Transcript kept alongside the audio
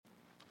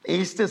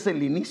Este es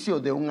el inicio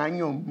de un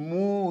año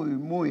muy,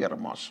 muy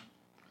hermoso.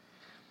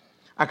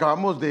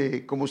 Acabamos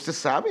de, como usted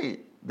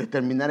sabe, de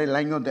terminar el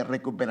año de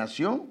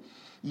recuperación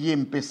y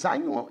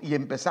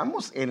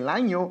empezamos el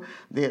año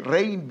de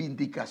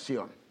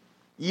reivindicación.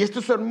 Y esto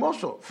es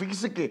hermoso.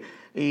 Fíjese que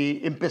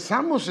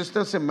empezamos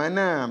esta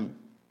semana,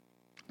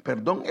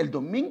 el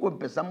domingo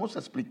empezamos a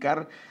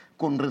explicar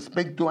con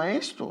respecto a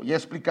esto. Ya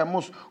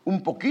explicamos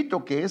un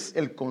poquito qué es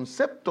el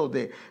concepto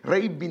de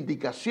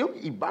reivindicación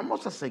y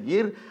vamos a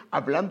seguir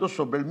hablando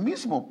sobre el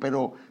mismo,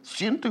 pero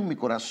siento en mi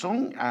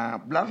corazón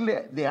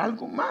hablarle de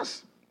algo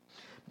más.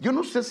 Yo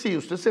no sé si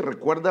usted se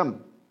recuerda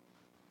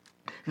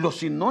los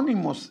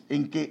sinónimos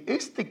en que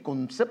este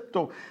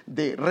concepto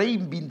de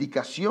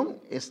reivindicación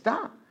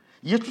está.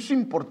 Y esto es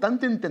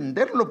importante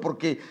entenderlo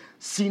porque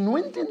si no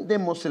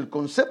entendemos el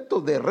concepto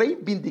de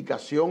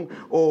reivindicación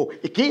o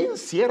qué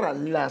encierra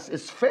las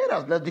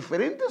esferas, las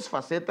diferentes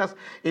facetas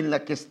en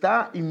las que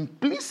está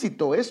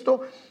implícito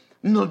esto,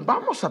 nos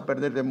vamos a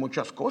perder de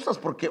muchas cosas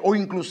o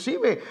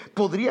inclusive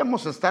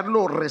podríamos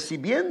estarlo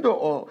recibiendo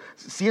o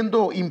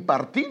siendo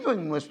impartido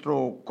en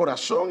nuestro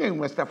corazón, en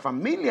nuestra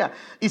familia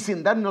y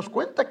sin darnos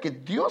cuenta que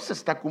Dios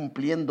está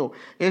cumpliendo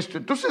esto.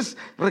 Entonces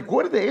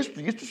recuerde esto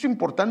y esto es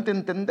importante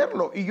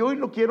entenderlo y hoy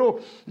lo quiero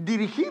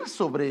dirigir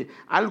sobre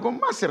algo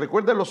más. Se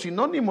recuerda los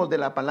sinónimos de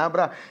la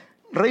palabra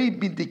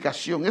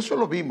reivindicación, eso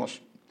lo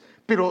vimos,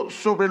 pero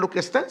sobre lo que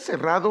está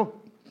encerrado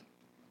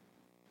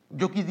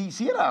yo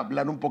quisiera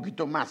hablar un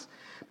poquito más.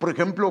 Por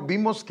ejemplo,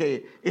 vimos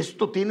que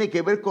esto tiene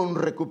que ver con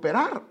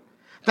recuperar.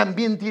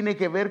 También tiene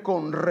que ver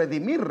con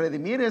redimir.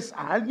 Redimir es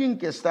a alguien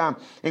que está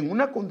en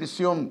una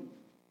condición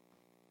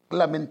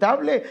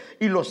lamentable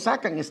y lo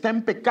sacan, está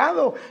en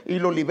pecado y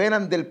lo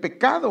liberan del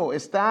pecado,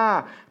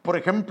 está, por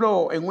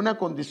ejemplo, en una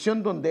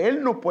condición donde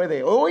él no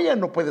puede o ella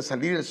no puede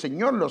salir, el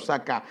Señor lo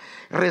saca.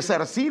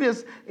 Resarcir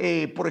es,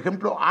 por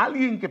ejemplo,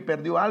 alguien que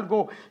perdió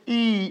algo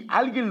y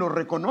alguien lo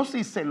reconoce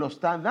y se lo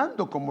está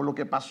dando, como lo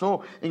que pasó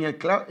en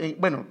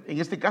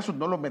este caso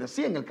no lo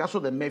merecía, en el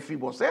caso de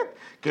Mefiboset,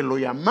 que lo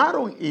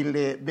llamaron y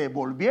le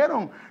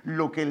devolvieron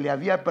lo que le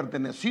había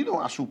pertenecido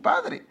a su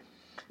padre.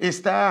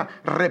 Está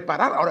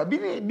reparar. Ahora,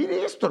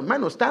 mire esto,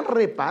 hermano, está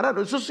reparar.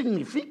 Eso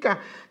significa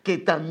que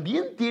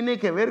también tiene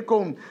que ver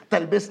con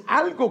tal vez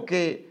algo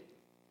que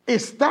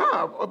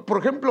está, por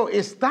ejemplo,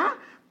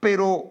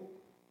 pero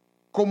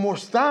como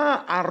está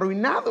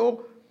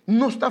arruinado,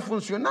 no está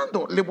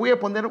funcionando. Le voy a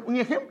poner un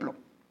ejemplo.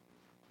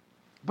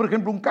 Por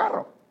ejemplo, un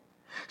carro.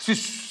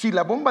 Si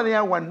la bomba de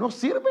agua no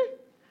sirve,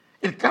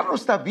 el carro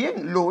está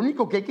bien. Lo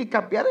único que hay que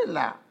cambiar es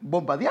la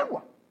bomba de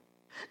agua.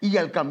 Y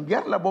al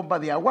cambiar la bomba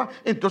de agua,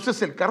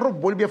 entonces el carro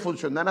vuelve a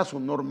funcionar a su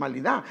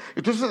normalidad.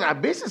 Entonces a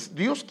veces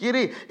Dios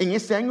quiere en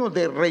este año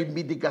de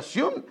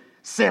reivindicación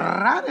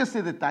cerrar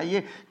ese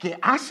detalle que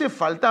hace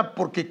falta,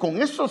 porque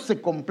con eso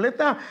se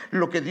completa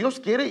lo que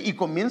Dios quiere y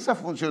comienza a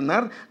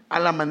funcionar a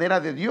la manera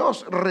de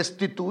Dios.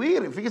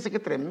 Restituir, fíjese qué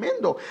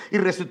tremendo. Y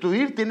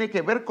restituir tiene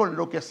que ver con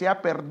lo que se ha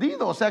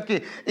perdido. O sea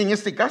que en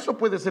este caso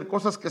puede ser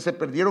cosas que se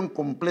perdieron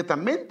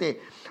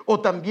completamente. O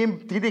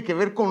también tiene que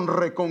ver con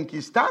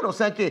reconquistar. O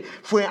sea que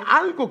fue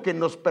algo que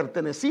nos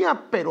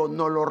pertenecía, pero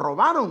nos lo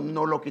robaron,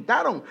 nos lo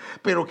quitaron.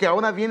 Pero que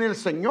ahora viene el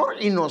Señor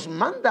y nos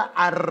manda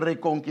a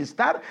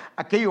reconquistar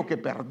aquello que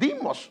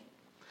perdimos.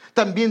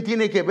 También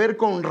tiene que ver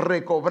con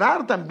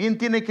recobrar, también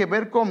tiene que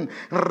ver con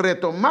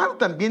retomar,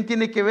 también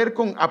tiene que ver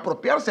con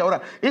apropiarse. Ahora,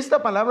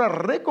 esta palabra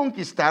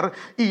reconquistar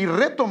y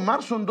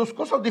retomar son dos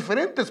cosas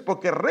diferentes,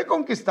 porque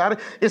reconquistar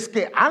es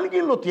que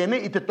alguien lo tiene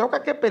y te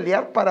toca que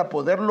pelear para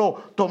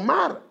poderlo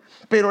tomar.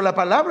 Pero la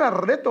palabra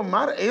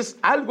retomar es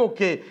algo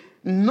que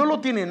no lo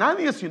tiene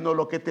nadie, sino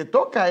lo que te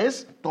toca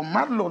es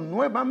tomarlo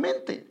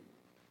nuevamente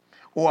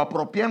o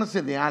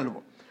apropiarse de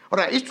algo.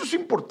 Ahora, esto es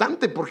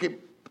importante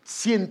porque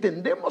si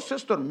entendemos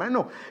esto,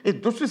 hermano,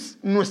 entonces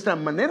nuestra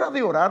manera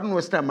de orar,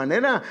 nuestra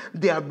manera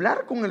de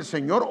hablar con el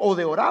Señor o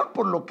de orar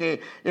por lo que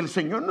el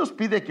Señor nos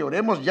pide que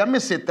oremos,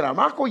 llámese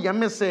trabajo,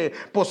 llámese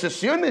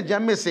posesiones,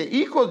 llámese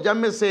hijos,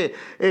 llámese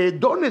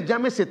dones,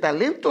 llámese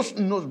talentos,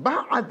 nos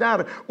va a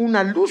dar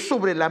una luz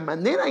sobre la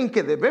manera en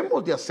que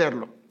debemos de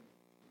hacerlo.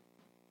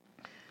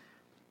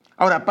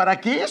 Ahora,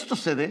 para que esto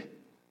se dé,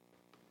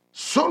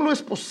 solo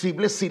es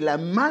posible si la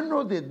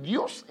mano de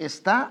Dios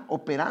está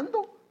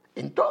operando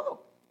en todo.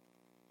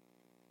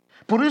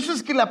 Por eso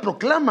es que la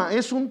proclama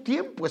es un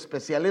tiempo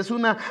especial, es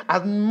una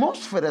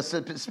atmósfera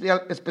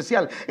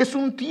especial, es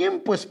un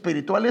tiempo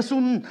espiritual, es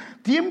un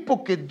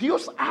tiempo que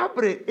Dios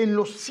abre en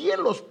los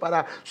cielos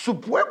para su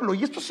pueblo.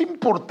 Y esto es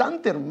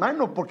importante,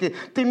 hermano, porque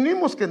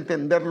tenemos que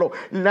entenderlo.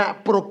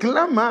 La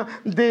proclama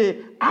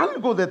de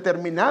algo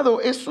determinado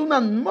es una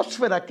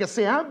atmósfera que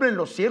se abre en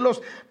los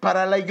cielos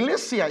para la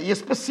iglesia y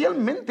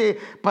especialmente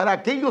para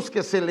aquellos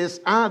que se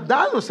les ha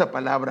dado esa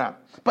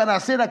palabra, para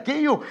hacer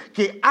aquello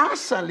que ha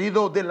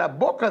salido de la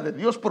boca de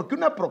Dios, porque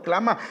una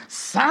proclama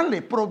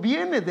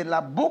proviene de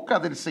la boca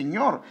del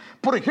Señor.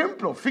 Por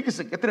ejemplo,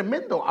 fíjese qué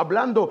tremendo,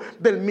 hablando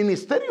del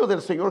ministerio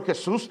del Señor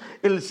Jesús,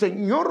 el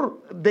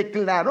Señor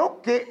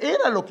declaró que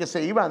era lo que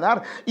se iba a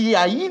dar, y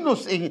ahí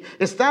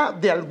está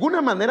de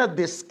alguna manera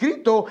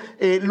descrito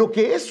lo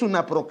que es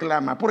una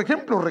proclama. Por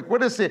ejemplo,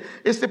 recuérdese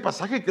este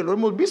pasaje que lo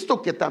hemos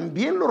visto, que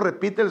también lo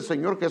repite el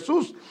Señor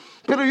Jesús.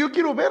 Pero yo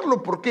quiero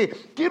verlo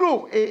porque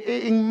quiero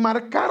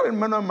enmarcar,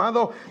 hermano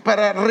amado,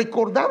 para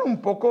recordar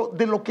un poco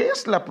de lo que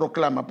es la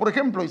proclama. Por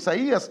ejemplo,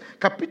 Isaías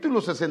capítulo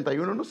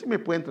 61, no sé si me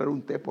pueden traer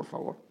un té, por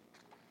favor.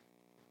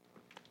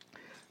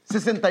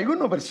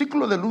 61,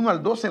 versículo del 1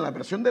 al 2 en la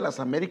versión de las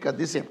Américas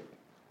dice: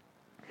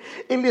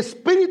 el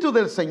Espíritu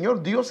del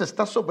Señor Dios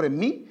está sobre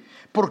mí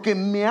porque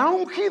me ha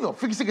ungido.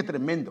 Fíjese qué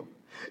tremendo.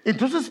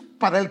 Entonces,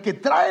 para el que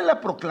trae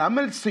la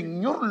proclama, el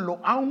Señor lo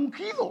ha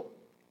ungido.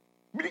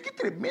 Mire qué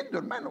tremendo,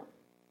 hermano.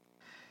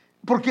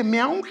 Porque me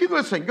ha ungido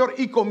el Señor,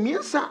 y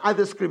comienza a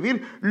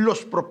describir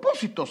los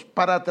propósitos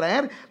para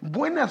traer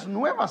buenas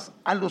nuevas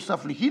a los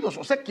afligidos.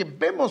 O sea que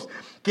vemos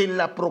que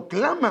la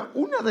proclama,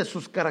 una de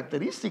sus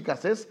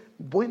características es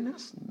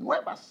buenas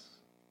nuevas,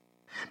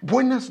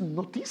 buenas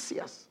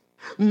noticias.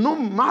 No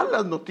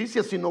malas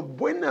noticias, sino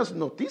buenas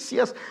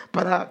noticias.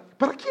 ¿Para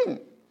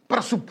quién?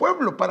 Para su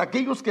pueblo, para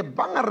aquellos que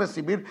van a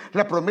recibir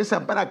la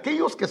promesa, para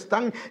aquellos que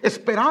están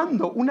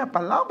esperando una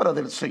palabra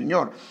del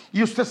Señor.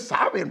 Y usted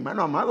sabe,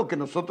 hermano amado, que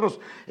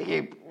nosotros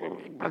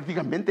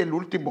prácticamente el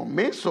último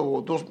mes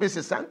o 2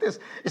 meses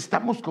antes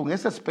estamos con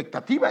esa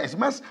expectativa. Es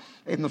más,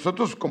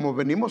 nosotros como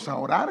venimos a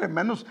orar,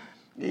 hermanos,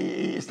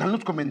 están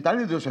los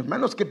comentarios de los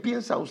hermanos: ¿qué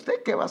piensa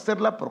usted que va a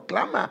ser la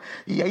proclama?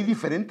 Y hay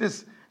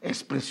diferentes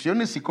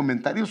expresiones y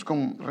comentarios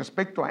con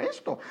respecto a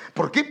esto.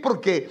 ¿Por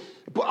qué?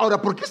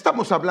 Ahora, ¿por qué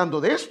estamos hablando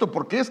de esto?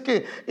 Porque es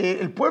que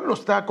el pueblo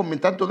está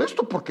comentando de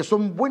esto porque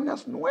son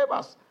buenas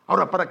nuevas.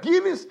 Ahora, ¿para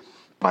quiénes?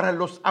 Para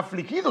los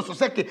afligidos. O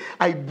sea que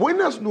hay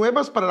buenas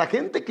nuevas para la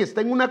gente que está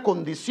en una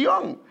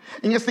condición,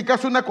 en este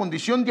caso una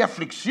condición de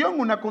aflicción,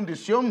 una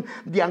condición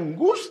de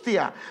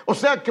angustia. O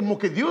sea, como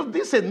que Dios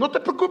dice: no te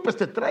preocupes,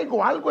 te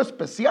traigo algo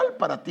especial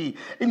para ti,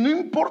 y no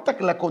importa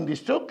que la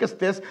condición que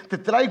estés, te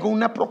traigo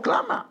una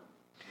proclama.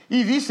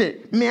 Y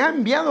dice: me ha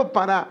enviado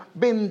para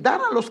vendar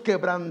a los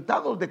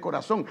quebrantados de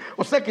corazón.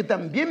 O sea que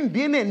también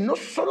viene no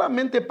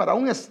solamente para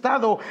un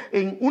estado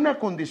en una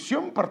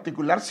condición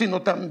particular,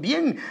 sino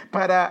también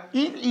para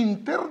ir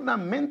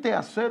internamente a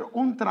hacer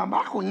un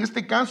trabajo. En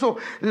este caso,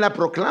 la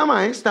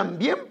proclama es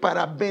también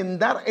para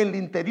vendar el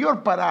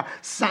interior, para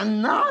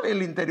sanar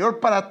el interior,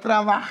 para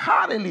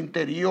trabajar el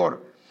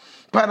interior,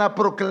 para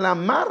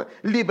proclamar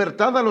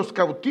libertad a los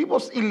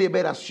cautivos y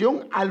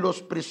liberación a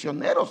los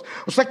prisioneros.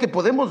 O sea que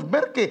podemos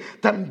ver que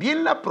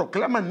también la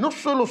proclama no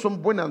solo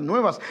son buenas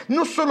nuevas,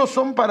 no solo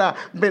son para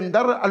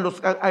vendar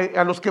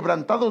a los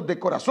quebrantados de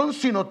corazón,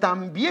 sino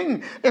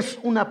también es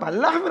una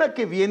palabra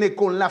que viene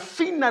con la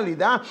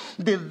finalidad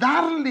de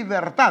dar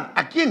libertad.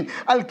 ¿A quién?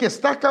 Al que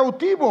está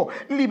cautivo.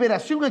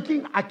 Liberación ¿a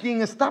quién? A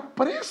quien está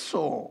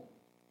preso.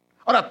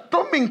 Ahora,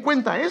 tome en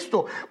cuenta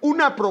esto: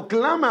 una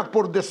proclama,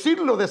 por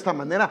decirlo de esta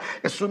manera,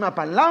 es una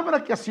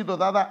palabra que ha sido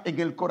dada en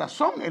el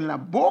corazón, en la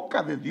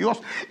boca de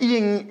Dios.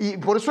 Y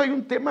por eso hay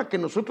un tema que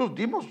nosotros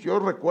dimos, yo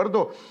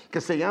recuerdo, que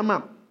se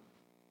llama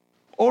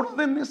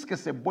órdenes que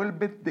se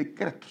vuelven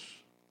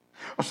decretos.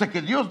 O sea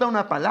que Dios da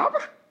una palabra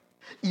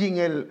y en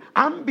el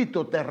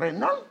ámbito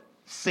terrenal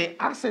se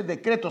hace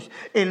decretos.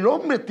 El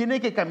hombre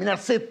tiene que caminar,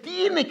 se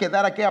tiene que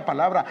dar aquella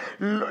palabra.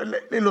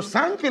 Los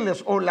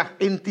ángeles o las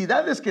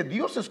entidades que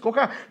Dios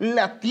escoja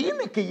la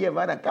tiene que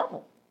llevar a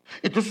cabo.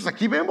 Entonces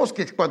aquí vemos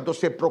que cuando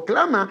se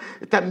proclama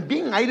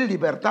también hay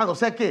libertad. O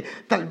sea que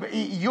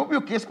y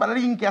obvio que es para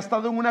alguien que ha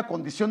estado en una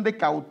condición de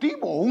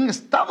cautivo o un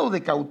estado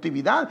de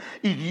cautividad,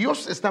 y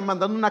Dios está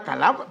mandando una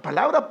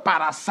palabra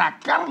para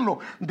sacarlo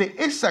de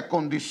esa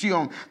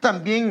condición.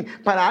 También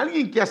para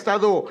alguien que ha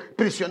estado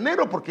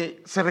prisionero,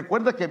 porque se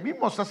recuerda que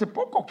vimos hace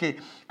poco que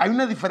hay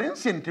una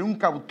diferencia entre un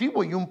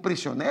cautivo y un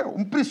prisionero.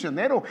 Un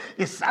prisionero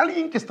es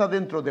alguien que está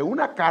dentro de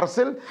una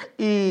cárcel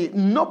y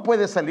no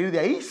puede salir de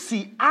ahí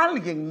si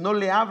alguien no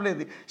le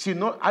hable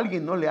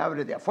alguien no le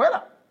hable de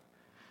afuera.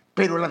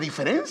 Pero la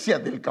diferencia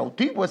del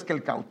cautivo es que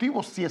el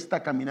cautivo sí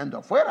está caminando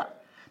afuera,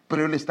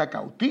 pero él está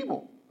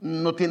cautivo,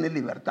 no tiene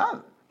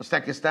libertad. O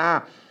sea que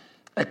está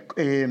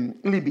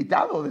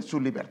limitado de su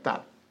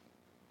libertad.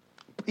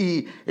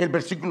 Y el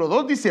versículo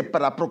 2 dice: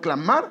 para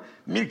proclamar,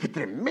 mire qué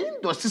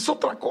tremendo, esa es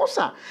otra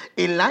cosa,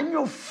 el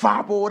año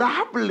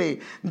favorable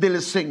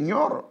del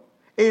Señor.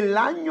 El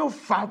año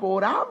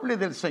favorable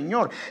del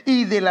Señor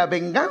y de la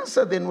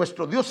venganza de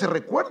nuestro Dios. Se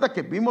recuerda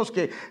que vimos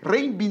que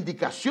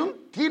reivindicación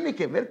tiene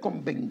que ver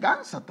con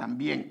venganza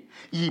también.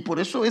 Y por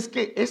eso es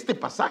que este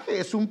pasaje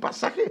es un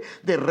pasaje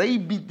de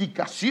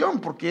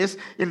reivindicación, porque es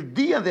el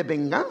día de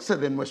venganza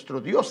de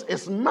nuestro Dios.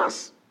 Es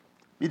más,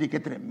 mire qué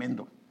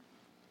tremendo.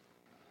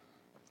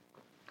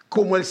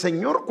 Como el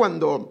Señor,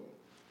 cuando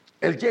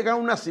Él llega a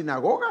una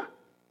sinagoga,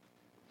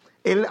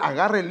 Él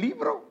agarra el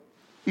libro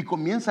y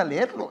comienza a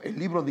leerlo, el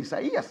libro de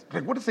Isaías.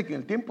 Recuérdese que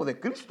en el tiempo de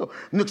Cristo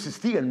no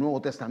existía el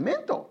Nuevo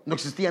Testamento, no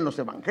existían los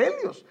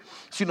evangelios,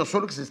 sino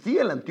solo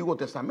existía el Antiguo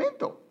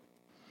Testamento.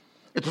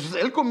 Entonces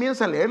él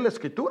comienza a leer la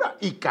escritura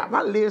y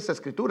cabal lee esa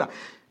escritura.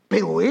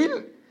 Pero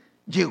él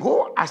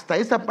llegó hasta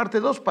esta parte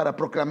 2 para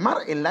proclamar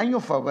el año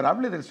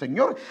favorable del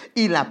Señor,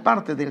 y la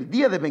parte del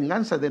día de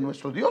venganza de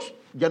nuestro Dios,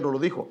 ya no lo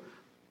dijo.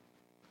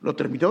 Lo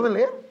terminó de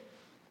leer,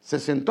 se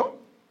sentó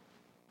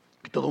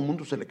y todo el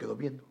mundo se le quedó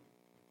viendo.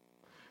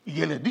 Y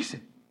él les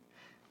dice: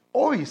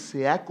 hoy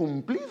se ha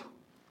cumplido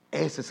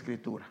esa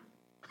escritura.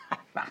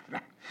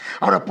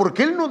 Ahora, ¿por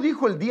qué él no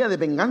dijo el día de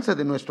venganza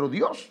de nuestro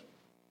Dios?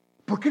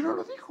 ¿Por qué no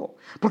lo dijo?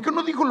 ¿Por qué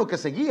no dijo lo que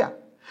seguía?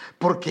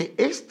 Porque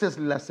esta es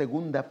la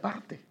segunda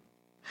parte.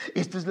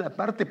 Esta es la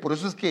parte, por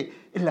eso es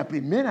que en la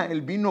primera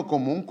él vino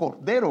como un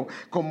cordero,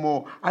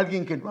 como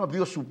alguien que no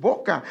abrió su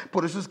boca,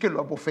 por eso es que lo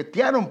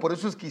abofetearon, por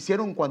eso es que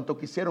hicieron cuanto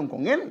quisieron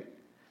con él.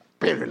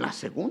 Pero en la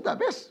segunda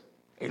vez,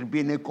 él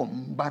viene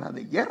con vara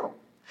de hierro.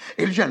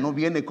 Él ya no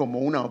viene como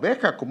una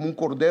oveja, como un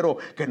cordero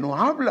que no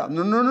habla.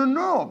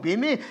 No.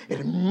 Viene,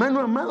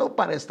 hermano amado,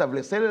 para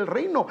establecer el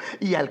reino.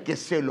 Y al que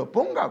se lo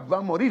ponga va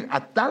a morir,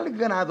 a tal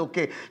grado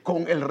que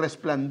con el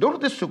resplandor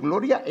de su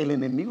gloria el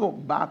enemigo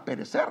va a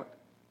perecer.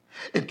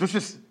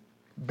 Entonces,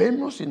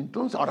 vemos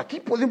entonces, ahora aquí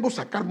podemos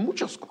sacar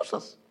muchas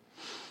cosas.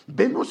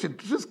 Vemos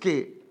entonces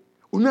que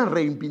una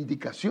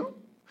reivindicación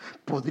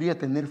podría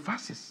tener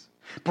fases.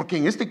 Porque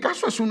en este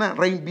caso es una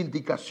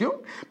reivindicación,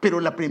 pero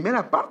la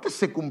primera parte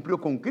se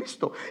cumplió con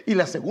Cristo y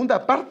la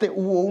segunda parte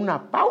hubo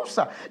una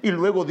pausa y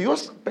luego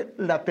Dios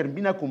la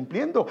termina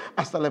cumpliendo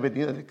hasta la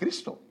venida de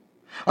Cristo.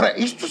 Ahora,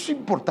 esto es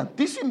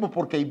importantísimo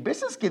porque hay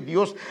veces que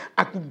Dios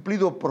ha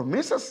cumplido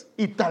promesas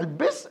y tal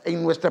vez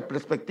en nuestra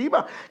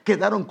perspectiva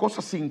quedaron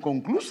cosas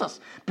inconclusas,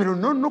 pero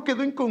no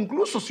quedó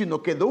inconcluso,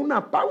 sino quedó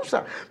una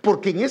pausa,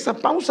 porque en esa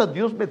pausa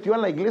Dios metió a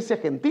la iglesia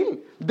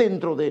gentil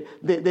dentro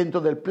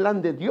del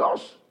plan de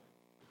Dios.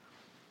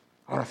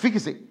 Ahora,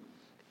 fíjese,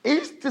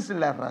 esta es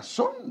la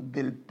razón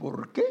del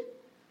por qué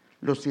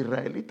los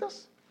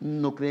israelitas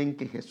no creen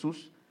que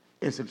Jesús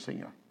es el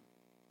Señor,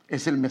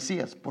 es el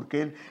Mesías,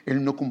 porque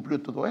él no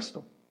cumplió todo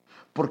esto.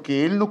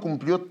 Porque él no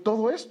cumplió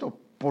todo esto,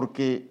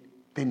 porque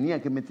tenía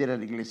que meter a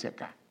la iglesia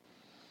acá.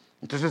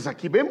 Entonces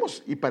aquí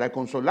vemos, y para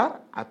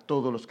consolar a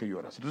todos los que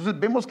lloran. Entonces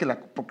vemos que la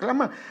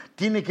proclama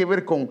tiene que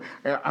ver con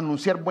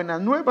anunciar buenas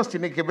nuevas,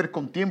 tiene que ver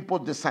con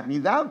tiempos de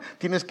sanidad,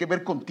 tiene que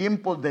ver con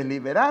tiempos de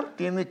liberar,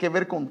 tiene que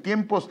ver con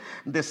tiempos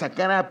de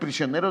sacar a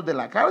prisioneros de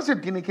la cárcel,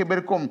 tiene que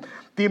ver con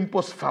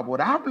tiempos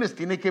favorables,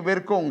 tiene que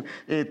ver con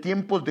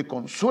tiempos de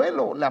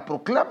consuelo. La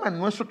proclama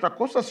no es otra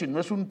cosa, sino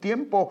es un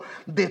tiempo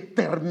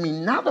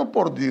determinado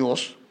por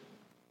Dios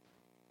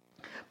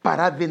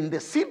para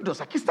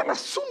bendecirnos. Aquí está el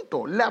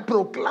asunto. La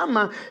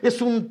proclama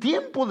es un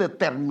tiempo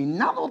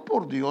determinado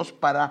por Dios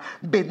para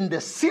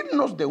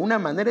bendecirnos de una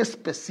manera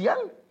especial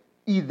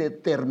y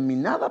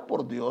determinada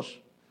por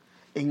Dios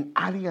en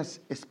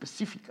áreas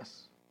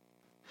específicas.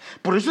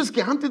 Por eso es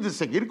que antes de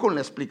seguir con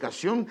la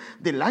explicación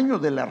del año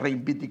de la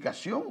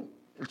reivindicación,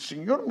 el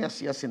Señor me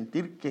hacía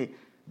sentir que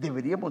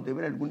deberíamos de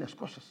ver algunas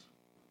cosas.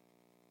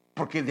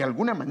 Porque de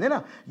alguna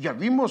manera ya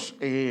vimos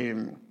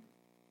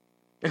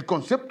el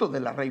concepto de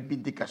la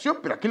reivindicación,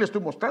 pero aquí le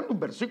estoy mostrando un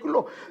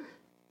versículo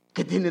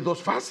que tiene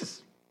dos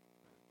fases.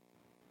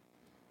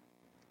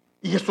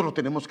 Y esto lo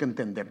tenemos que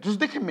entender. Entonces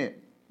déjeme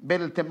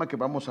ver el tema que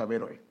vamos a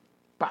ver hoy.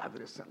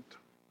 Padre Santo.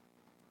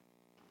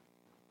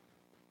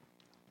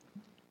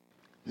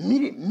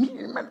 Mire,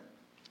 hermano,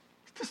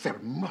 esto es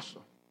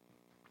hermoso.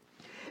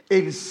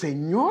 El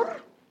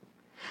Señor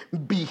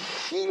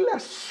vigila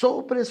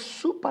sobre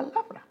su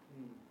palabra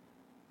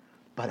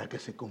para que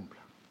se cumpla.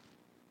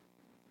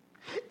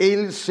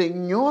 El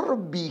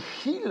Señor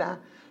vigila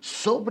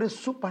sobre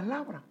su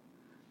palabra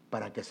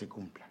para que se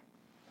cumpla.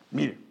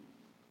 Mire,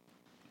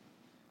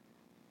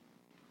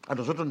 a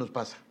nosotros nos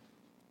pasa.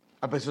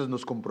 A veces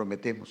nos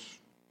comprometemos.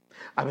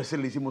 A veces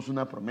le hicimos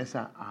una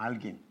promesa a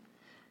alguien,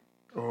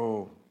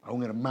 o a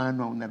un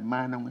hermano, a una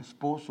hermana, a un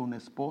esposo, una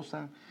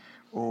esposa,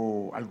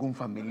 o algún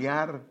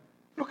familiar,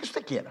 lo que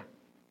usted quiera.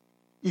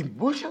 Y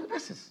muchas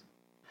veces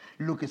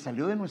lo que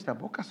salió de nuestra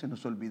boca se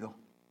nos olvidó.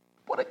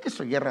 Por X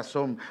o Y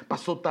razón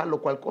pasó tal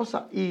o cual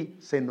cosa y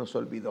se nos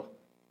olvidó.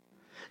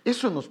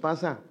 Eso nos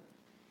pasa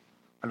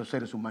a los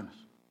seres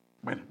humanos.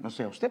 Bueno, no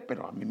sé a usted,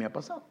 pero a mí me ha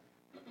pasado.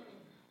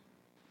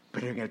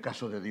 Pero en el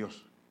caso de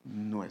Dios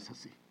no es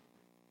así.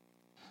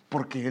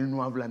 Porque Él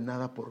no habla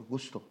nada por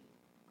gusto.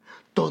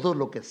 Todo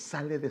lo que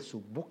sale de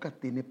su boca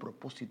tiene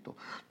propósito.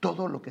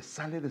 Todo lo que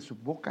sale de su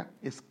boca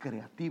es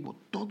creativo.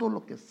 Todo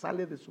lo que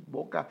sale de su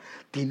boca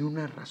tiene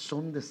una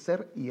razón de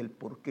ser y el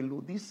por qué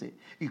lo dice,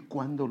 y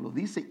cuándo lo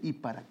dice, y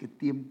para qué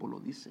tiempo lo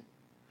dice.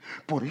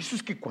 Por eso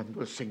es que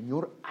cuando el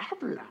Señor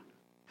habla,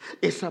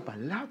 esa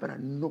palabra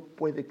no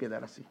puede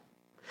quedar así.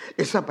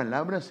 Esa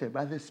palabra se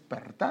va a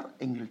despertar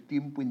en el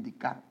tiempo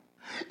indicado.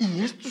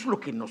 Y esto es lo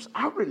que nos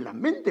abre la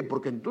mente,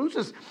 porque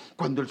entonces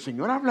cuando el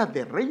Señor habla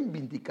de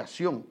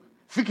reivindicación,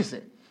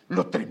 fíjese,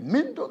 lo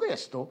tremendo de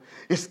esto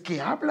es que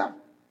habla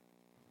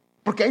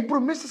Porque hay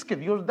promesas que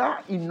Dios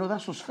da y no da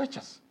sus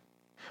fechas.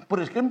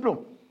 Por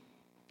ejemplo,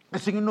 el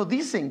Señor no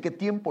dice en qué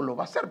tiempo lo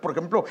va a hacer. Por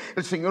ejemplo,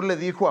 el Señor le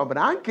dijo a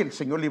Abraham que el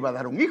Señor le iba a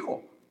dar un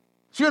hijo.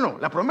 ¿Sí o no?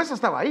 La promesa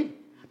estaba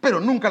ahí. Pero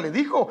nunca le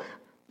dijo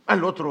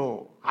al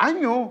otro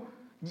año.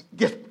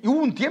 Y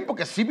hubo un tiempo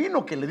que sí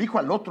vino que le dijo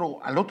al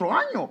otro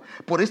año,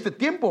 por este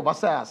tiempo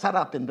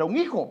Sara tendrá un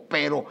hijo,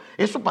 pero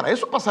para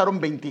eso pasaron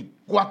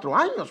 24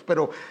 años,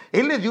 pero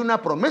él le dio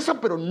una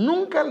promesa, pero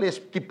nunca le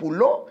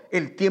estipuló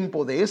el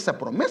tiempo de esa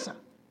promesa.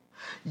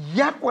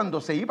 Ya cuando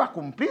se iba a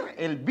cumplir,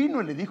 él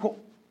vino y le dijo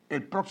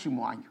el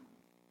próximo año.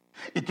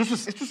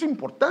 Entonces, esto es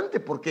importante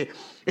porque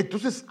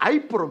entonces hay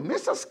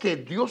promesas que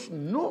Dios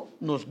no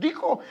nos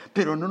dijo,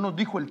 pero no nos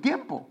dijo el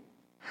tiempo.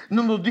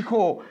 No nos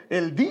dijo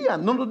el día,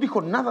 no nos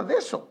dijo nada de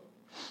eso.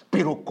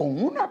 Pero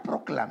con una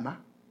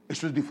proclama,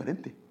 eso es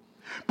diferente.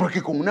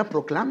 Porque con una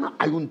proclama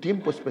hay un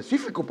tiempo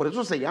específico, por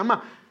eso se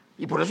llama,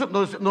 y por eso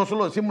no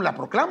solo decimos la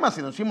proclama,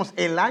 sino decimos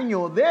el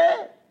año de,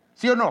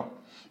 ¿sí o no?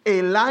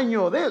 El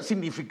año de,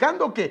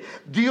 significando que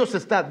Dios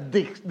está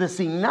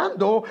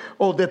designando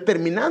o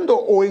determinando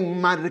o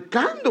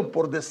enmarcando,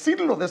 por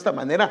decirlo de esta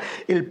manera,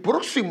 el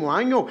próximo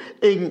año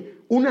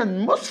en una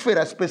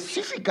atmósfera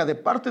específica de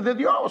parte de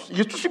Dios. Y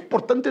esto es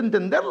importante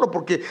entenderlo,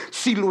 porque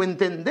si lo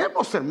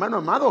entendemos, hermano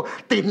amado,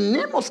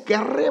 tenemos que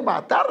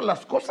arrebatar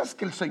las cosas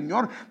que el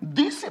Señor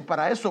dice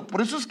para eso.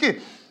 Por eso es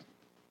que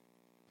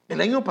el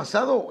año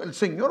pasado el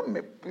Señor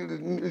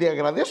le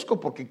agradezco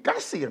porque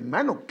casi,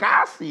 hermano,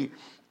 casi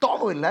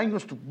todo el año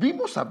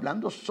estuvimos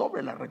hablando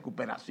sobre la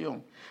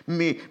recuperación.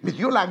 Me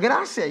dio la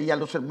gracia, y a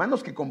los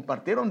hermanos que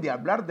compartieron, de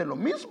hablar de lo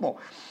mismo.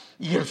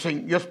 Y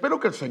yo espero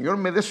que el Señor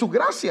me dé su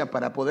gracia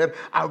para poder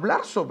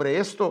hablar sobre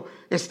esto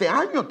este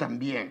año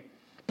también.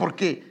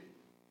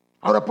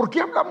 Ahora, ¿por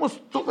qué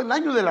hablamos todo el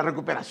año de la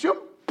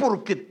recuperación?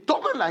 Porque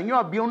todo el año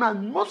había una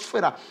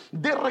atmósfera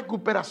de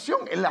recuperación.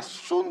 El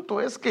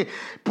asunto es que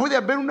puede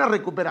haber una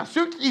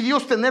recuperación y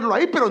Dios tenerlo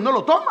ahí, pero no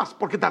lo tomas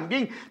porque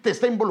también te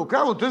está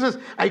involucrado. Entonces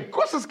hay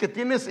cosas que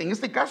tienes, en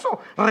este caso,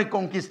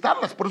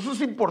 reconquistarlas. Por eso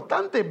es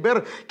importante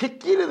ver qué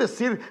quiere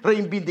decir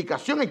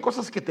reivindicación. Hay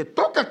cosas que te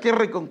toca que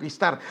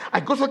reconquistar.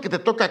 Hay cosas que te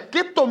toca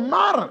que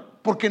tomar,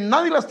 porque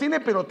nadie las tiene,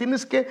 pero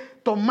tienes que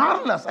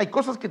tomarlas. Hay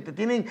cosas que te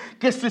tienen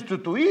que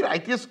sustituir.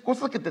 Hay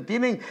cosas que te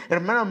tienen,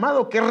 hermano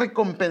amado, que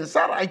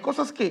recompensar. Hay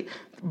cosas que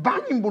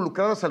van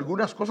involucradas,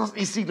 algunas cosas,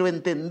 y si lo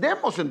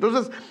entendemos,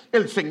 entonces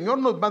el Señor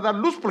nos va a dar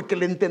luz, porque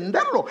al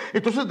entenderlo,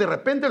 entonces de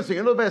repente el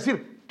Señor nos va a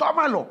decir,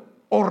 tómalo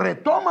o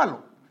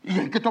retómalo, y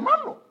hay que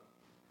tomarlo.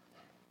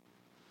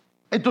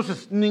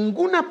 Entonces,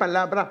 ninguna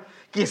palabra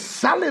que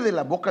sale de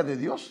la boca de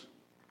Dios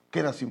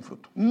queda sin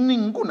fruto.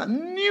 Ninguna,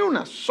 ni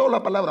una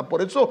sola palabra.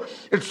 Por eso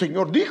el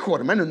Señor dijo,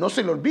 hermano, no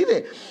se le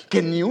olvide,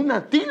 que ni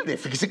una tilde.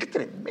 Fíjese qué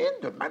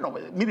tremendo, hermano.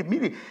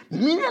 Mire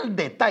el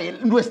detalle.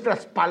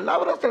 Nuestras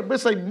palabras, tal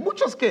vez hay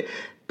muchas que,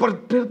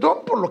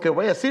 perdón por lo que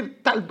voy a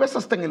decir, tal vez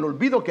hasta en el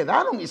olvido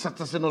quedaron y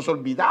hasta se nos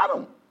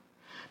olvidaron.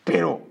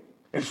 Pero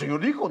el Señor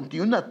dijo,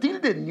 ni una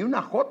tilde ni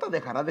una jota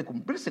dejará de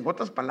cumplirse. En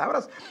otras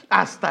palabras,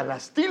 hasta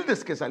las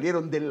tildes que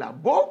salieron de la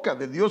boca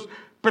de Dios,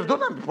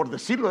 perdóname por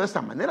decirlo de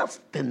esta manera,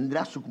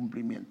 tendrá su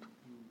cumplimiento.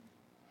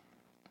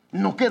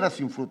 No queda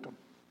sin fruto.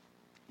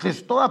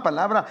 Entonces, toda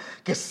palabra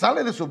que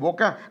sale de su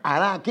boca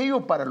hará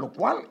aquello para lo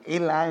cual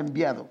Él ha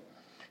enviado.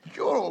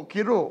 Yo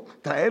quiero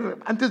traer,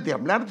 antes de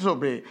hablar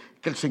sobre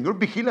que el Señor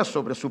vigila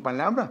sobre su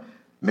palabra,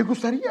 me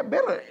gustaría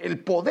ver el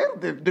poder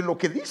de lo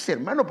que dice,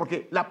 hermano,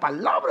 porque la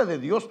palabra de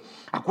Dios,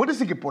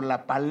 acuérdense que por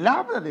la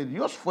palabra de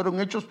Dios fueron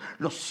hechos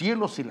los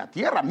cielos y la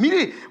tierra.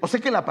 Mire, o sea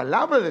que la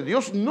palabra de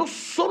Dios no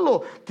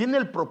solo tiene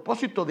el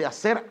propósito de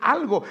hacer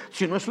algo,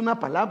 sino es una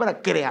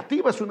palabra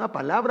creativa, es una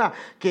palabra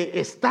que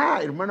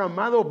está, hermano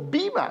amado,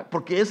 viva,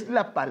 porque es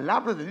la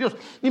palabra de Dios.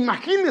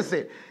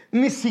 Imagínense,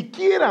 ni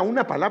siquiera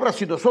una palabra,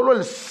 sino solo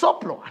el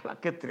soplo. ¡Hala,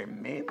 qué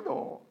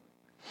tremendo!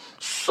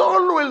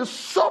 Solo el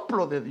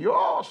soplo de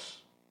Dios.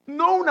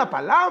 No una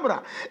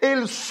palabra,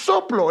 el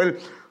soplo,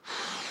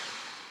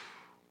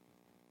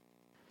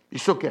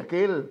 hizo que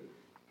aquel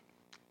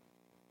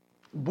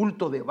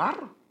bulto de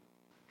barro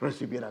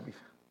recibiera vida.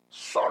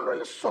 Solo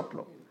el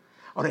soplo.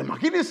 Ahora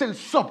imagínense el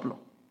soplo.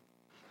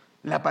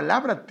 La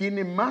palabra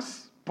tiene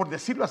más, por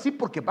decirlo así,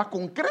 porque va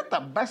concreta,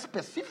 va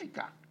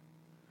específica.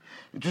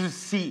 Entonces,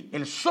 si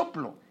el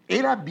soplo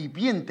era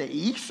viviente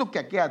y hizo que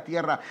aquella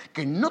tierra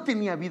que no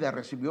tenía vida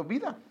recibió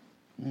vida,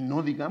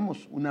 no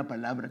digamos una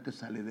palabra que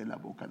sale de la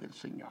boca del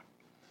Señor.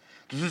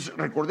 Entonces,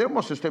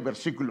 recordemos este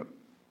versículo.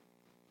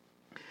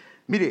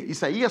 Mire,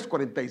 Isaías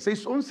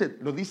 46:11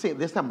 lo dice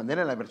de esta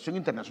manera en la versión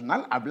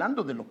internacional,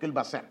 hablando de lo que Él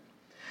va a hacer.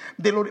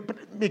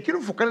 Me quiero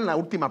enfocar en la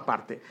última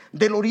parte.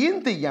 Del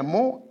oriente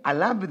llamó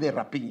al ave de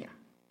rapiña,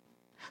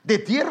 de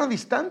tierra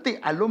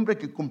distante al hombre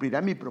que cumplirá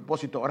mi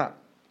propósito. Ahora,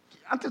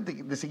 antes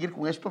de seguir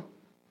con esto,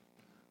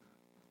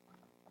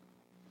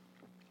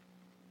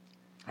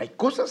 hay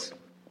cosas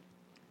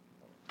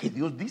que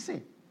Dios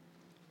dice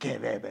que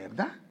de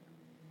verdad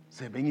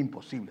se ven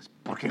imposibles,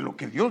 porque lo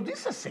que Dios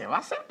dice se va a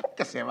hacer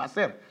porque se va a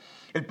hacer.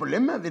 El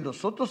problema de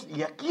nosotros,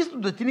 y aquí es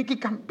donde tiene que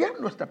cambiar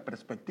nuestra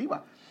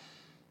perspectiva,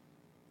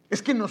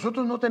 Es que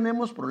nosotros no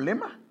tenemos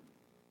problema.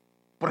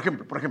 Por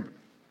ejemplo,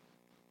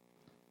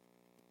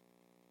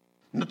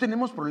 no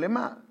tenemos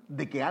problema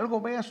de que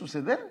algo vaya a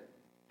suceder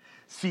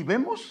si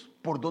vemos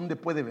por dónde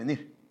puede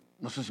venir.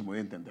 No sé si me voy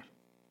a entender.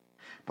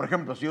 Por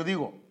ejemplo, si yo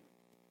digo,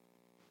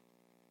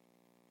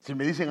 si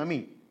me dicen a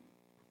mí,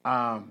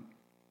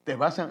 te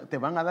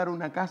van a dar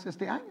una casa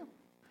este año,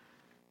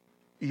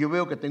 y yo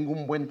veo que tengo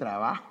un buen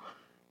trabajo,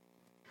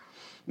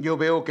 yo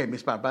veo que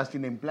mis papás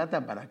tienen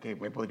plata para que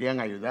me podrían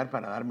ayudar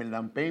para darme el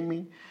down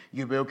payment,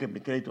 yo veo que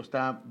mi crédito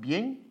está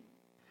bien,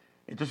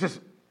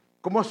 entonces,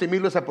 ¿cómo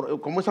asimilo esa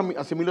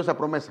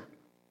promesa?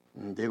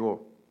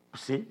 Digo,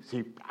 sí,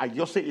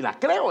 yo sé y la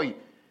creo,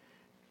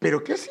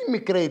 pero ¿qué si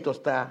mi crédito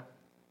está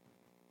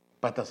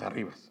patas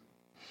arriba?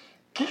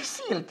 ¿Qué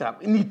si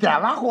ni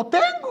trabajo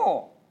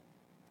tengo?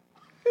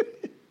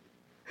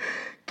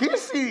 ¿Qué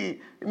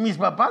si mis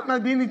papás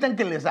más bien necesitan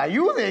que les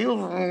ayude? Ellos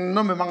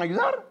no me van a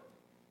ayudar.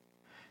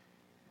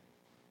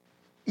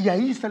 Y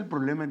ahí está el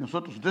problema de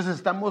nosotros. Entonces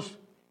estamos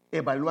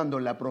evaluando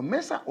la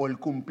promesa o el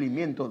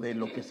cumplimiento de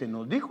lo que se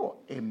nos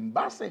dijo en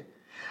base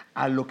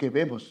a lo que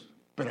vemos.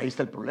 Pero ahí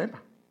está el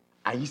problema.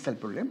 Ahí está el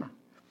problema.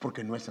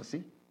 Porque no es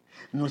así.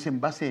 No es en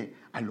base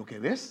a lo que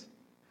ves,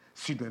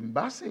 sino en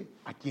base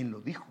a quien lo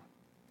dijo.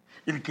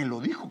 El que lo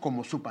dijo,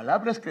 como su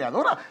palabra es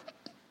creadora.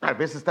 Tal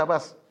vez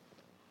estabas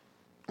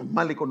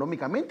mal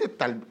económicamente,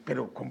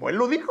 pero como él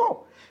lo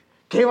dijo,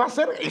 ¿qué va a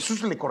hacer?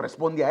 Eso le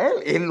corresponde a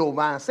él lo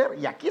va a hacer.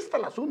 Y aquí está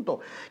el asunto,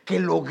 que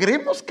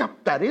logremos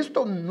captar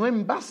esto no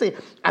en base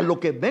a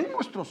lo que ven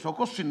nuestros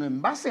ojos, sino en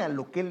base a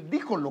lo que él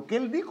dijo. Lo que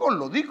él dijo,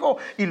 lo dijo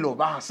y lo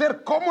va a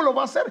hacer. ¿Cómo lo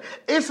va a hacer?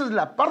 Esa es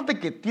la parte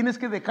que tienes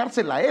que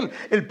dejársela a él.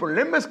 El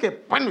problema es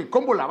que, bueno, ¿y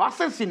cómo la va a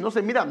hacer si no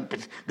se miran?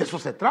 Pues, de eso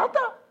se trata.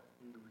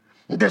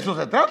 De eso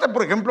se trata.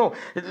 Por ejemplo,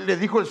 le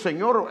dijo el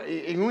Señor,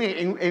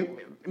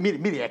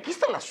 mire, aquí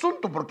está el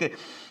asunto, porque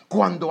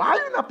cuando hay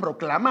una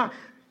proclama,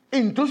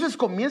 entonces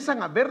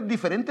comienzan a haber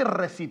diferentes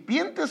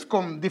recipientes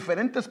con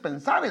diferentes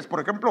pensares. Por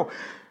ejemplo,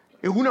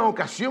 en una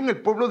ocasión el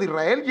pueblo de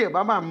Israel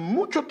llevaba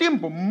mucho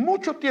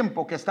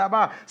tiempo que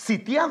estaba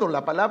sitiado.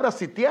 La palabra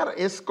sitiar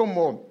es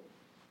como,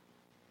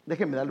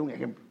 déjenme darle un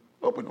ejemplo.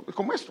 Bueno, es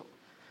como esto.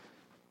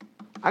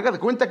 Haga de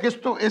cuenta que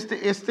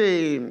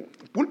este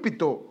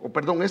púlpito,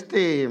 ¿cómo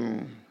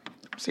se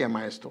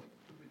llama esto?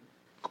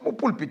 Como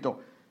púlpito,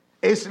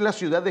 es la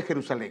ciudad de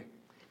Jerusalén.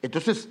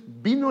 Entonces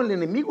vino el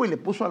enemigo y le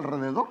puso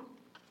alrededor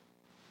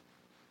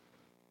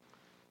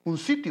un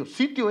sitio.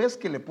 Sitio es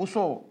que le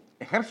puso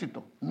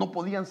ejército. No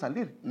podían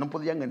salir, no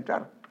podían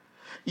entrar.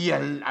 Y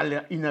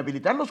al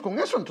inhabilitarlos con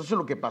eso, entonces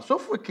lo que pasó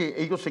fue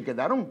que ellos se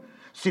quedaron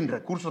sin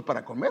recursos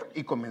para comer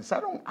y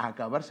comenzaron a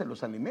acabarse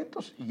los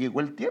alimentos. Y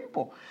llegó el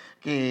tiempo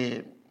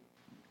que,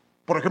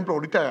 por ejemplo,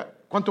 ahorita,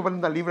 ¿cuánto vale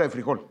una libra de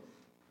frijol?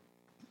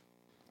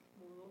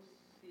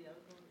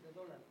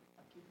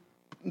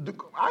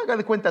 Haga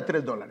de cuenta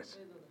 $3,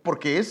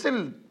 porque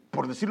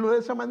por decirlo de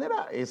esa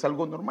manera, es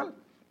algo normal.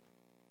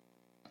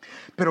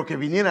 Pero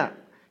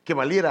que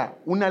valiera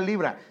una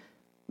libra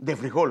de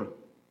frijol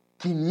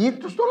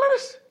 $500,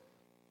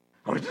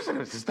 ahorita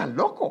se está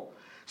loco.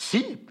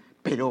 Sí,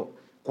 pero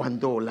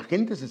cuando la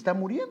gente se está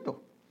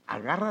muriendo,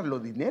 agarra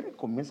los dinero y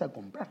comienza a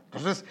comprar.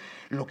 Entonces,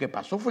 lo que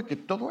pasó fue que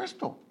todo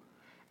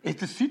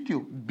este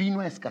sitio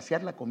vino a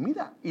escasear la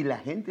comida y la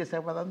gente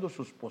estaba dando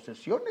sus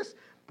posesiones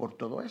por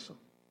todo eso.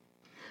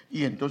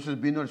 Y entonces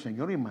vino el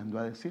Señor y mandó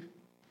a decir,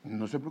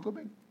 no se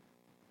preocupen.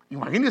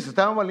 Imagínense,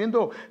 estaba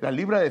valiendo la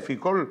libra de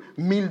frijol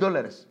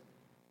 $1,000.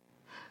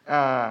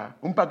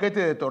 Un paquete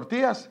de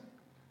tortillas,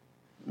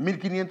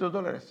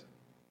 $1,500.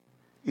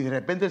 Y de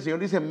repente el Señor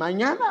dice,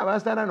 mañana va a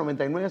estar a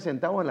 99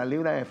 centavos la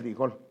libra de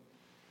frijol.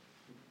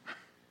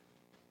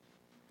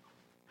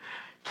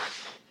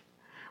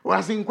 O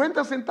a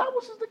 50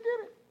 centavos, si usted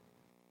quiere.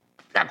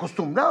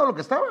 Acostumbrado a lo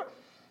que estaba.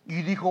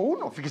 Y dijo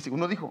uno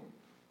dijo,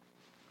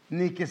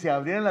 ni que se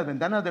abrieran las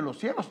ventanas de los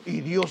cielos.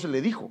 Y Dios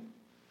le dijo,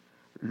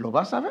 lo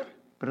vas a ver,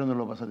 pero no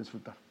lo vas a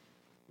disfrutar.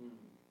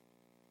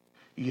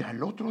 Y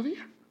al otro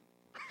día,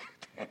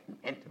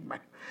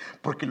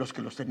 porque los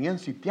que los tenían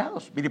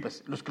sitiados, mire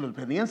pues, los que los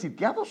tenían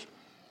sitiados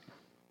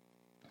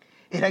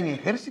eran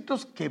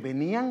ejércitos que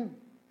venían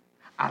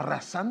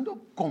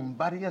arrasando con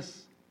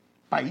varios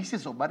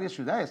países o varias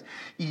ciudades.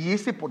 Y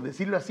ese, por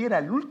decirlo así, era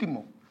el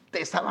último.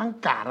 Estaban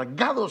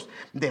cargados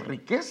de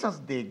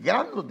riquezas, de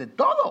granos, de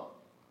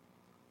todo.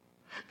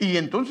 Y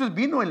entonces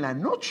vino en la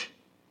noche.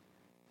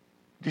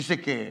 Dice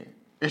que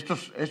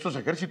estos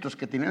ejércitos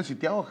que tenían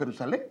sitiado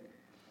Jerusalén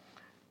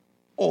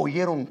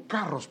oyeron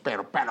carros,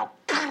 pero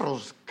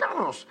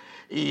carros.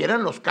 Y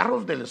eran los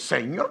carros del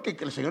Señor, que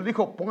el Señor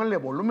dijo, pónganle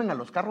volumen a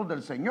los carros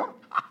del Señor.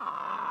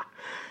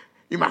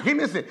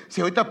 Imagínense, si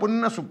ahorita ponen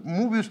una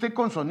submovie usted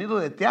con sonido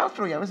de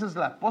teatro y a veces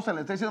la esposa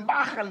le está diciendo,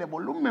 bájale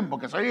volumen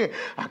porque se oye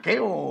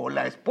aquello,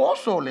 la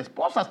esposa,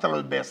 hasta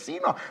los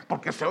vecinos,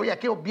 porque se oye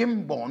aquello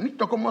bien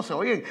bonito, cómo se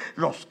oyen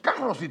los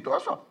carros y todo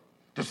eso.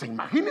 Entonces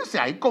imagínense,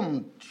 ahí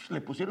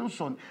le pusieron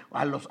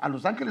a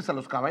los ángeles, a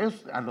los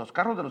caballos, a los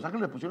carros de los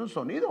ángeles le pusieron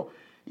sonido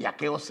y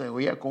aquello se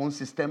oía con un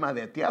sistema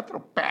de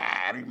teatro,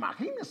 pero Pero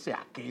imagínense,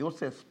 aquellos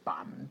se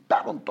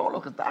espantaron todos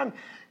los que estaban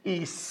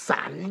y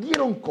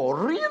salieron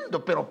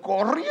corriendo, pero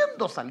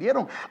corriendo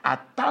salieron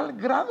a tal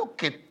grado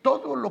que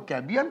todo lo que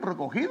habían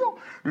recogido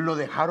lo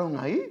dejaron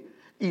ahí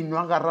y no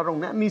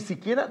agarraron nada, ni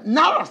siquiera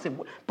nada.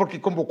 Porque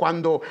como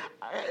cuando,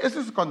 eso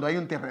es cuando hay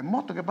un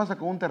terremoto. ¿Qué pasa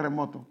con un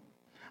terremoto?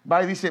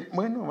 Va y dice,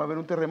 bueno, va a haber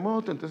un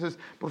terremoto, entonces,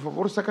 por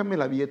favor, sácame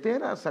la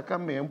billetera,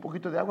 sácame un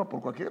poquito de agua por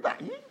cualquier...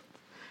 Ahí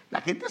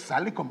la gente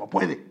sale como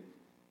puede.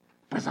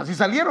 Pues así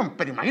salieron,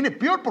 pero imagine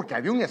peor porque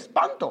había un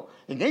espanto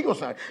en ellos,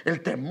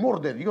 el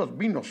temor de Dios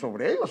vino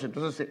sobre ellos.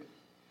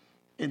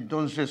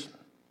 Entonces,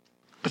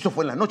 eso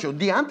fue en la noche. Un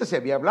día antes se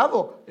había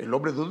hablado, el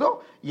hombre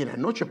dudó y en la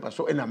noche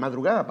pasó, en la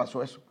madrugada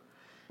pasó eso.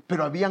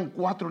 Pero habían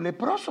 4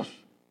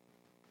 leprosos.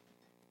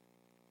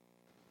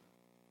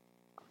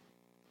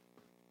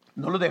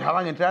 No los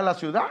dejaban entrar a la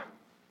ciudad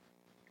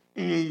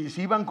y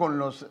si iban con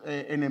los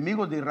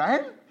enemigos de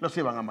Israel, los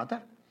iban a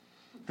matar.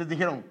 Entonces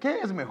dijeron, ¿qué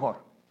es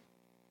mejor?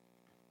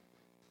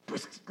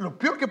 Pues lo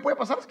peor que puede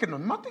pasar es que nos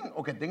maten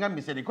o que tengan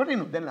misericordia y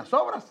nos den las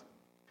obras.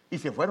 Y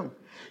se fueron.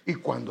 Y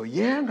cuando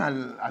llegan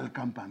al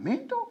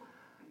campamento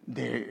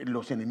de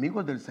los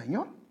enemigos del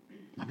Señor,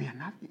 no había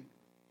nadie.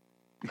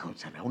 Dijo,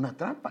 será una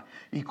trampa.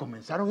 Y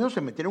comenzaron ellos,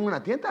 se metieron en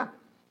una tienda,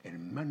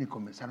 hermano, y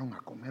comenzaron a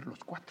comer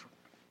los 4.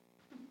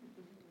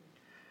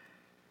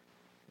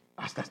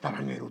 Hasta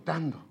estaban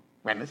erutando.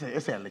 Bueno,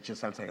 ese le eché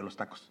salsa a los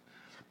tacos.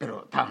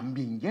 Pero estaban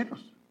bien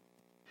llenos.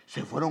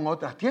 Se fueron a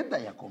otra tienda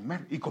y a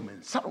comer. Y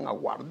comenzaron a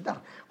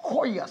guardar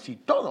joyas y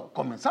todo.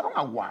 Comenzaron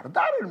a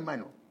guardar,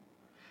 hermano.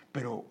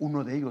 Pero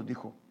uno de ellos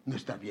dijo, no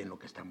está bien lo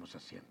que estamos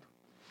haciendo.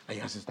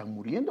 Allá se están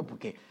muriendo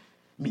porque,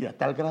 mira, a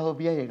tal grado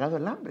había llegado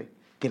el hambre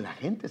que la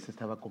gente se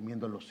estaba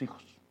comiendo a los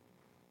hijos.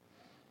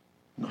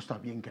 No está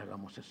bien que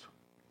hagamos eso.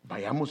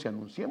 Vayamos y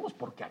anunciemos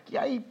porque aquí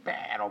hay,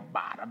 pero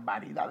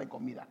barbaridad de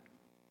comida.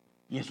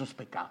 Y eso es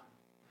pecado.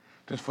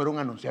 Entonces fueron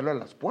a anunciarlo a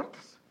las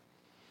puertas.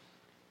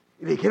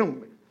 Y le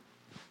dijeron,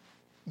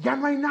 ya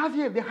no hay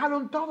nadie,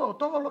 dejaron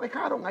todo lo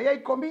dejaron, ahí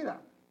hay comida.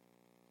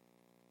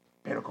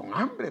 Pero con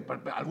hambre.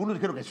 Algunos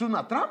dijeron que es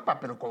una trampa,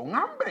 pero con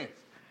hambre.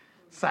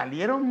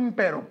 Salieron,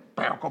 pero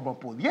como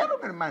pudieron,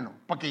 hermano.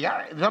 Porque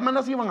ya de todas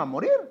maneras iban a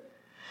morir.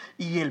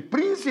 Y el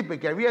príncipe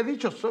que había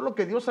dicho solo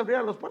que Dios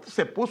abriera las puertas,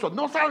 se puso,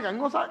 no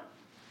salgan.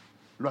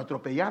 Lo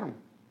atropellaron.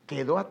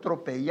 Quedó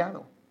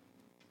atropellado.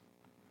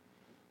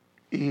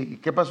 ¿Y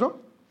qué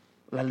pasó?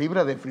 La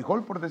libra de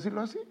frijol, por decirlo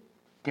así,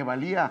 que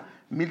valía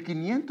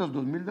 $1,500,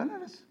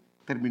 $2,000,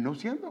 terminó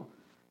siendo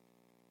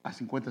a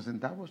 50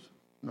 centavos,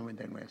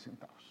 99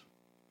 centavos.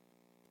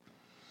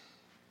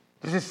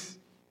 Entonces,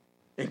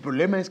 el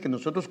problema es que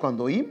nosotros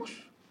cuando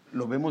oímos,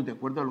 lo vemos de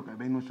acuerdo a lo que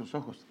ven nuestros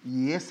ojos.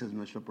 Y ese es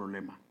nuestro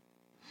problema.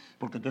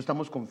 Porque entonces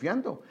estamos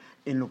confiando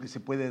en lo que se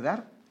puede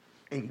dar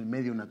en el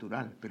medio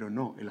natural. Pero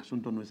no, el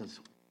asunto no es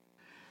eso.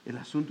 El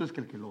asunto es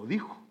que el que lo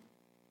dijo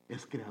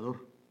es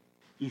creador.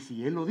 Y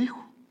si Él lo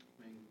dijo,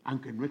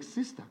 aunque no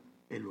exista,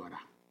 Él lo hará.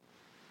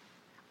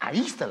 Ahí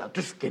está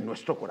entonces que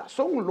nuestro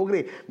corazón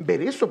logre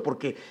ver eso,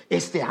 porque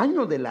este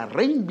año de la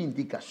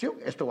reivindicación,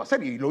 esto va a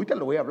ser, y ahorita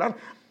lo voy a hablar.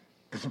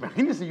 Pues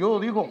imagínense, yo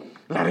digo,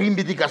 la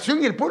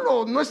reivindicación y el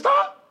pueblo no está.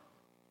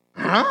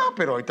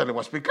 Pero ahorita le voy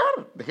a explicar,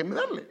 déjenme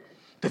darle.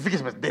 Entonces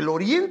fíjense, del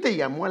oriente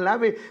llamó al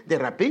ave de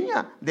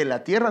rapiña, de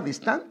la tierra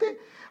distante,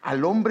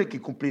 al hombre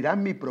que cumplirá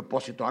mi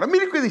propósito. Ahora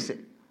mire qué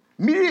dice,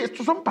 mire,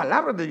 estas son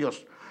palabras de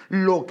Dios.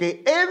 Lo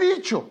que he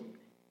dicho,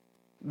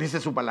 dice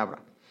su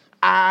palabra,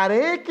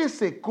 haré que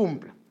se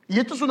cumpla. Y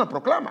esto es una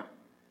proclama.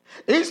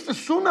 Esto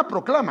es una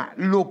proclama.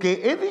 Lo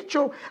que he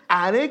dicho,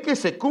 haré que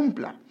se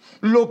cumpla.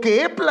 Lo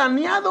que he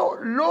planeado,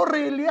 lo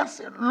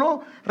realizaré.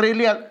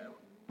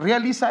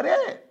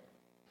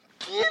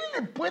 ¿Quién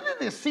le puede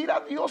decir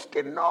a Dios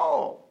que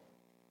no?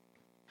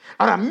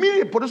 Ahora,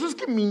 mire, por eso es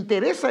que me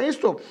interesa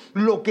esto.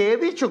 Lo que he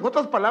dicho, en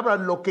otras palabras,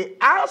 lo que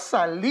ha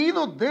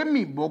salido de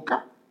mi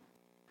boca,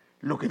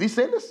 lo que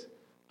dice Él es,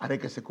 haré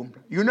que se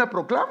cumpla. Y una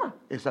proclama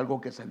es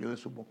algo que salió de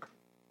su boca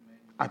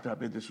a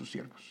través de sus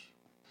siervos.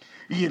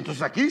 Y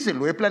entonces aquí dice,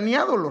 lo he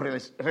planeado, lo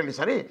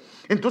realizaré.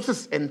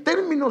 Entonces, en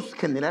términos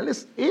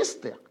generales,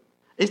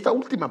 esta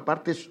última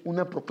parte es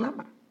una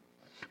proclama.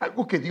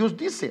 Algo que Dios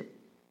dice.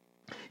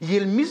 Y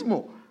Él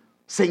mismo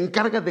se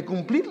encarga de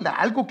cumplirla.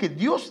 Algo que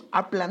Dios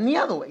ha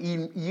planeado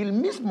y Él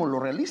mismo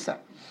lo realiza.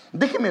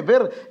 Déjeme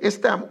ver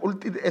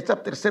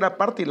esta tercera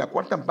parte y la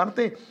cuarta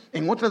parte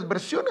en otras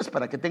versiones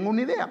para que tenga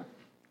una idea.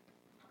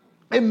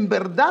 En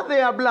verdad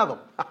he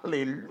hablado.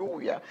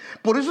 Aleluya.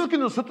 Por eso es que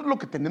nosotros lo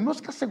que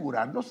tenemos que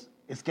asegurarnos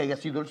es que haya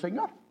sido el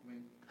Señor.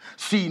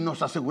 Si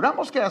nos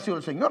aseguramos que haya sido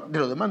el Señor, de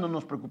lo demás no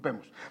nos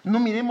preocupemos. No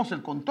miremos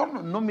el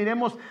contorno, no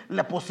miremos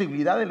la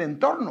posibilidad del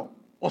entorno,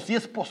 o si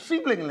es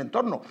posible en el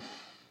entorno.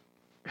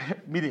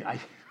 Mire,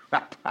 ay,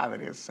 la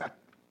Padre Santo.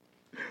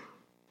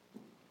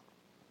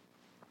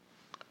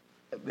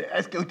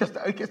 Es que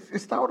ahorita he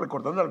estado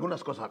recordando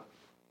algunas cosas.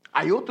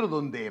 Hay otro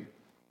donde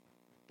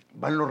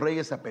van los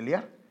reyes a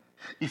pelear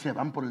y se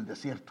van por el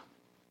desierto.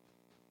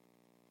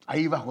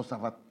 Ahí va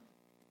Josafat.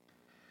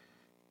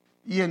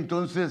 Y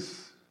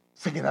entonces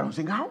se quedaron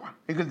sin agua.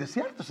 En el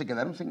desierto se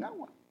quedaron sin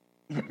agua.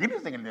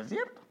 Imagínense en el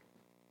desierto.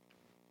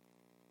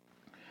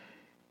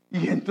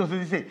 Y entonces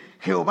dice,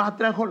 Jehová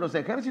trajo los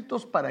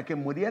ejércitos para que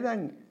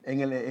murieran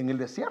en el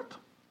desierto.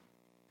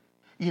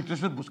 Y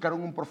entonces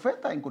buscaron un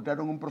profeta,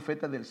 encontraron un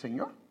profeta del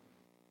Señor.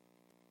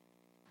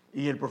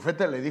 Y el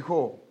profeta le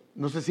dijo,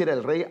 no sé si era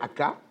el rey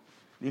Acab,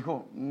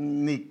 dijo,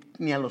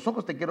 ni a los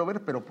ojos te quiero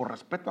ver, pero por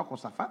respeto a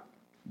Josafat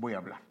voy a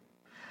hablar.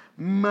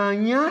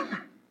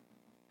 Mañana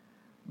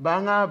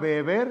van a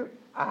beber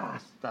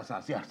hasta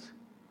saciarse.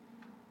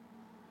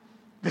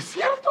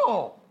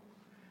 Desierto,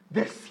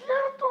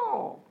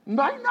 desierto,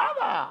 no hay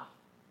nada.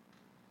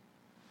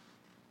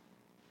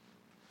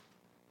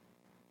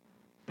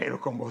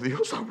 Pero como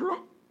Dios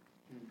habló,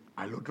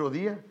 al otro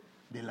día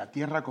de la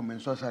tierra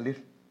comenzó a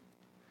salir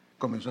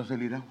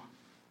agua,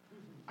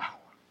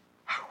 agua,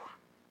 agua.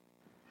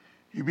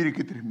 Y mire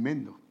qué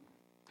tremendo.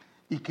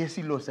 ¿Y qué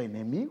si los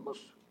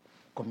enemigos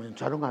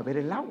comenzaron a ver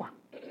el agua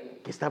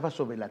que estaba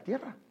sobre la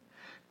tierra?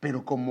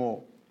 Pero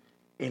como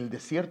el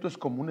desierto es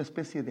como una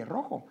especie de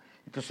rojo,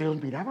 entonces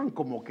ellos miraban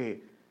como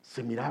que,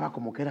 se miraba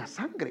como que era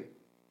sangre.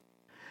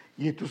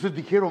 Y entonces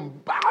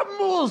dijeron,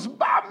 vamos,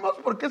 vamos,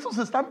 porque esos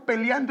se están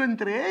peleando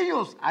entre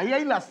ellos, ahí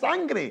hay la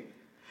sangre.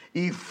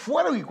 Y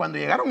fueron, y cuando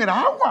llegaron era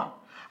agua.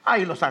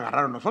 Ahí los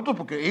agarraron nosotros,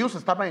 porque ellos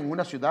estaban en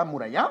una ciudad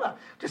amurallada.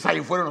 Entonces ahí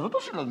fueron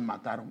nosotros y los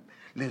mataron.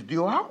 Les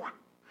dio agua.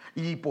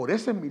 Y por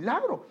ese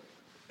milagro,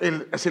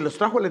 se los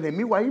trajo el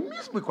enemigo ahí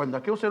mismo. Y cuando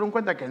aquellos se dieron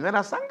cuenta que no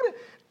era sangre,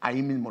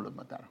 ahí mismo los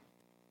mataron.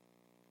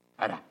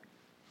 Ahora,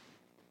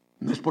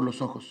 no es por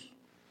los ojos,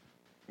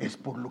 es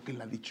por lo que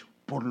él ha dicho,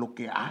 por lo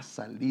que ha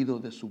salido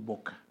de su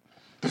boca.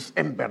 Entonces,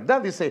 en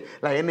verdad, dice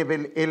la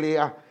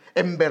NBLA,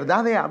 en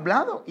verdad he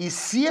hablado y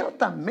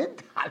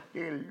ciertamente,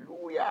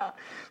 aleluya,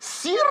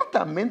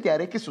 ciertamente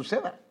haré que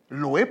suceda.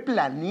 Lo he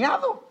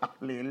planeado,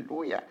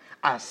 aleluya,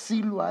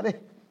 así lo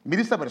haré.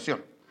 Mire esta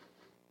versión.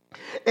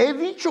 He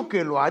dicho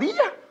que lo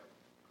haría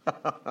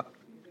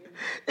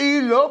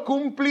y lo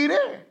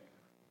cumpliré.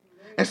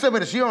 Esta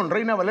versión,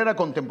 Reina Valera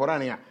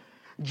contemporánea.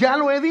 Ya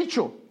lo he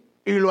dicho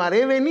y lo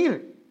haré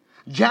venir.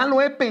 Ya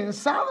lo he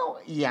pensado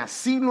y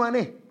así lo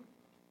haré.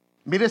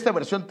 Mire esta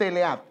versión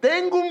TLA.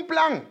 Tengo un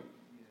plan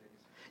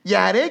y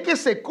haré que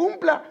se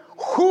cumpla.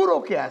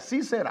 Juro que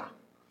así será.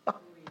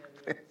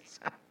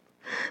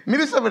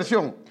 Mire esta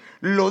versión.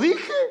 Lo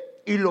dije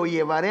y lo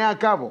llevaré a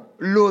cabo.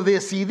 Lo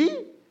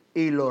decidí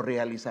y lo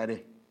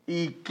realizaré.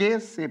 ¿Y qué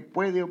se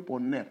puede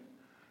oponer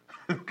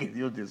a lo que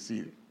Dios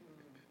decide?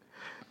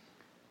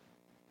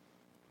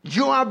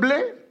 Yo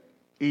hablé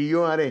y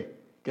yo haré.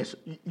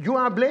 Yo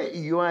hablé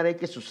y yo haré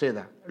que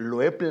suceda.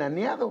 Lo he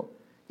planeado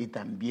y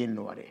también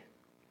lo haré.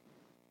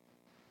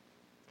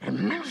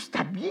 Hermano,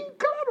 está bien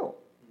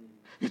claro.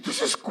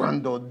 Entonces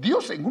cuando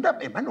Dios en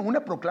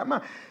una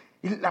proclama,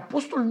 el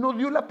apóstol no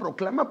dio la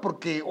proclama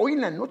porque hoy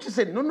en la noche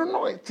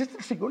no, este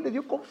Señor le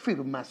dio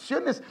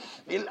confirmaciones.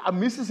 A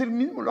veces él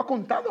mismo lo ha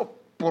contado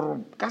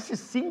por casi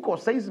 5 o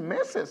 6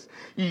 meses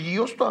y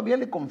Dios todavía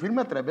le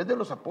confirma a través de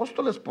los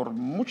apóstoles por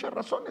muchas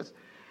razones.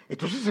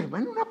 Entonces,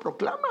 hermano, una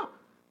proclama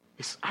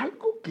es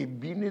algo que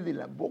viene de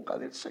la boca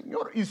del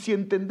Señor. Y si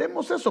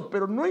entendemos eso,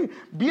 pero no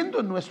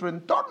viendo en nuestro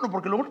entorno,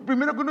 porque lo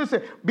primero que uno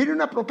dice, viene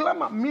una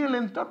proclama, mira el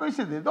entorno y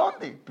dice, ¿de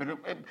dónde?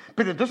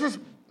 Pero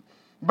entonces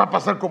va a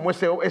pasar como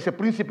ese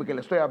príncipe que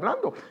le estoy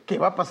hablando, que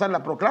va a pasar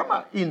la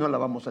proclama y no la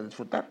vamos a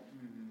disfrutar.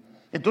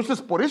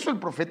 Entonces, por eso el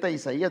profeta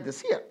Isaías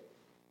decía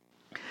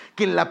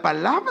que la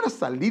palabra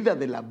salida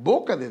de la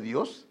boca de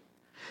Dios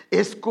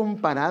es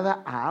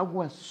comparada a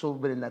agua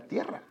sobre la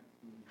tierra.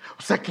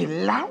 O sea que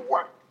el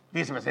agua,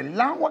 dice, el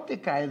agua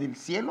que cae del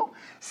cielo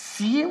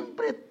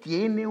siempre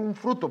tiene un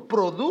fruto,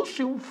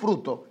 produce un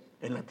fruto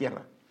en la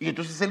tierra. Y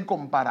entonces él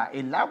compara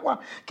el agua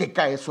que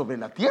cae sobre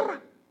la tierra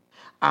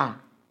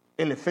a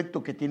el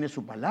efecto que tiene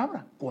su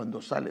palabra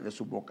cuando sale de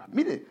su boca.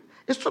 Mire,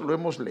 esto lo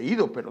hemos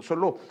leído, pero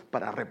solo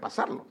para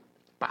repasarlo.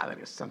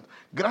 Padre Santo,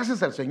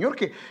 gracias al Señor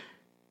que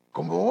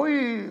como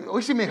hoy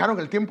sí me dejaron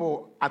el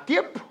tiempo a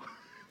tiempo.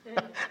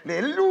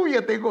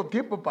 Aleluya, tengo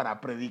tiempo para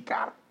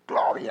predicar.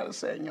 Gloria al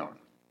Señor.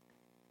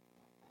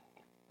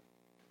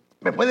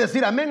 ¿Me puede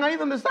decir amén ahí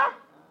donde está?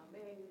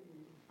 Amén.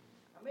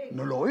 Amén.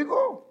 No lo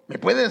oigo. ¿Me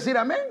puede decir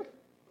amén?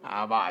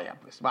 Vaya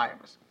pues.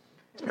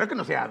 Espero que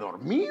no se haya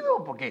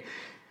dormido, porque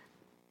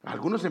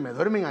algunos se me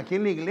duermen aquí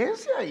en la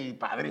iglesia y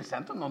Padre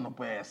Santo no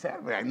puede ser.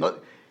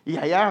 Y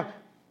allá,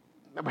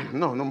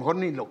 bueno, no, mejor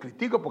ni lo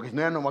critico porque si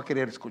no ya no va a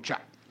querer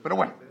escuchar. Pero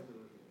bueno,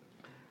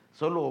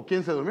 solo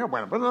 ¿quién se durmió?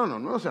 Bueno, pues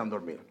no se han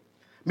dormido.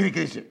 Mire qué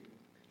dice.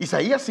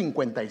 Isaías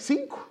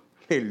 55,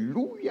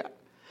 aleluya.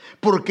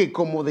 Porque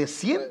como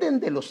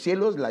descienden de los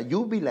cielos la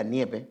lluvia y la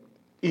nieve,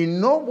 y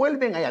no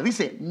vuelven allá,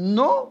 dice,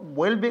 no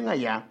vuelven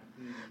allá,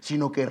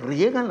 sino que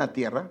riegan la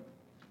tierra,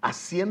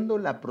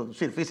 haciéndola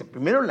producir. Fíjense,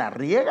 primero la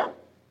riegan,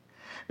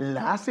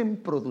 la hacen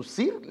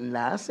producir,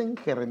 la hacen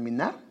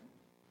germinar,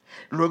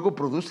 luego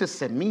produce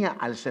semilla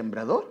al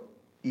sembrador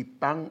y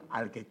pan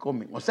al que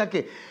comen. O sea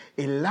que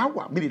el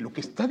agua, mire, lo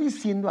que está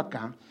diciendo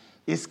acá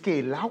es que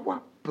el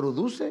agua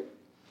produce,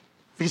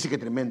 fíjese qué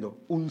tremendo,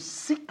 un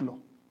ciclo.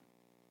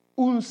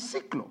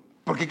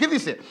 Porque ¿qué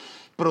dice?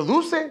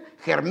 Produce,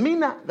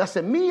 germina, da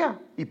semilla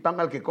y pan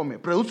al que come.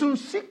 Produce un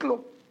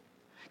ciclo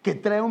que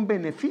trae un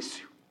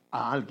beneficio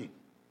a alguien.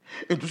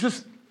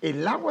 Entonces,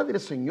 el agua del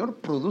Señor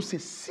produce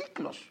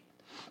ciclos.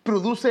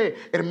 Produce,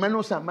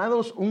 hermanos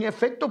amados, un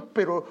efecto,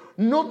 pero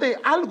no de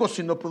algo,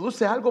 sino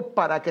produce algo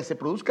para que se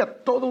produzca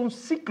todo un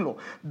ciclo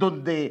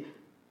donde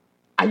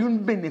hay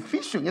un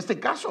beneficio. En este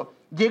caso,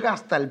 llega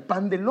hasta el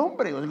pan del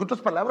hombre. En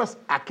otras palabras,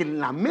 a que en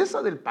la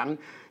mesa del pan,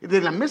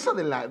 de la mesa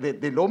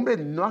del hombre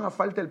no haga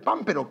falta el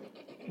pan. Pero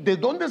 ¿de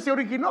dónde se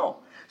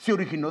originó? Se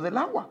originó del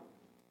agua.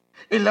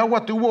 El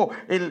agua tuvo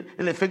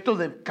el efecto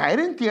de caer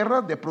en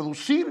tierra, de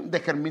producir, de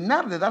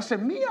germinar, de dar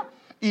semilla.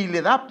 Y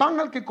le da pan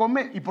al que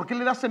come. ¿Y por qué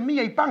le da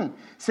semilla y pan?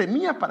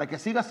 Semilla para que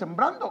siga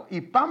sembrando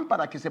y pan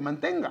para que se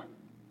mantenga.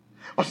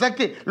 O sea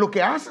que lo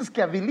que hace es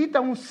que habilita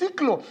un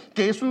ciclo,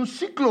 que es un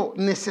ciclo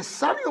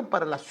necesario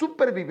para la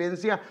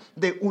supervivencia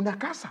de una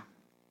casa.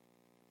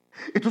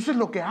 Entonces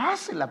lo que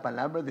hace la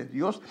palabra de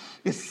Dios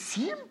es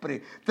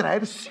siempre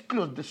traer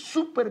ciclos de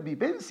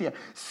supervivencia,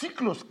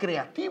 ciclos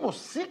creativos,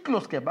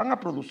 ciclos que van a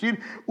producir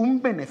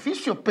un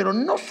beneficio, pero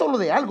no solo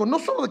de algo, no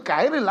solo de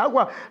caer el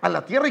agua a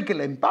la tierra y que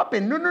la empape,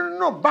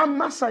 no, va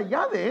más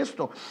allá de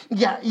esto.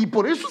 Y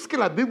por eso es que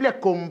la Biblia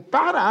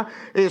compara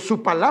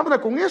su palabra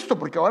con esto,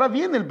 porque ahora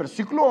viene el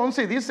versículo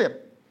 11 y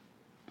dice,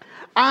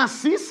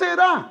 así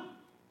será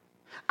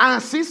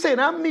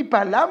mi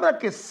palabra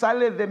que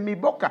sale de mi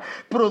boca.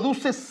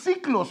 Produce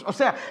ciclos, o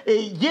sea,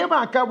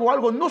 lleva a cabo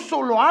algo, no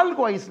solo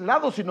algo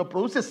aislado, sino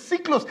produce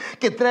ciclos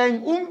que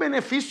traen un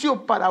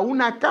beneficio para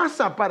una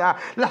casa, para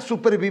la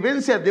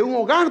supervivencia de un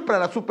hogar, para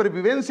la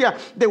supervivencia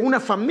de una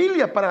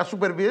familia, para la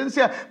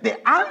supervivencia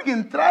de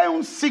alguien. Trae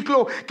un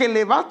ciclo que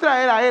le va a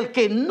traer a él,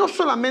 que no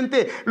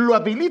solamente lo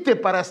habilite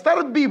para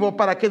estar vivo,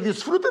 para que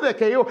disfrute de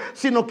aquello,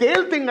 sino que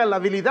él tenga la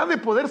habilidad de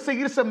poder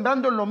seguir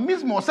sembrando lo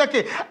mismo. O sea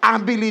que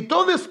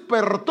habilitó,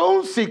 despertó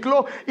un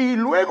ciclo y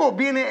luego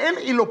viene él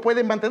y lo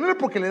puede mantener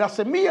porque le da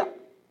semilla.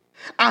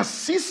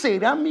 Así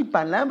será mi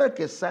palabra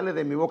que sale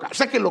de mi boca. O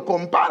sea que lo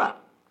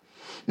compara.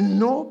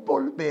 No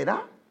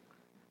volverá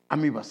a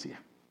mi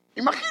vacía.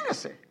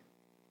 Imagínese.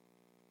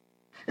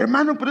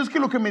 Hermano, pero es que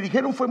lo que me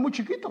dijeron fue muy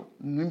chiquito.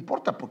 No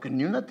importa, porque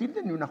ni una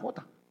tilde ni una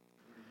jota.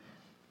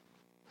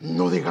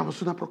 No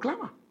digamos una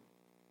proclama.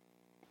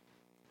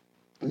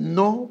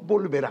 No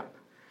volverá.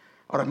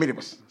 Ahora mire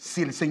pues,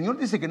 si el Señor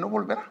dice que no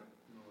volverá,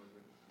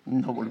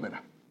 no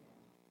volverá.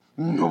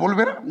 No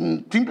volverá.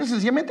 Simple y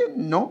sencillamente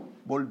no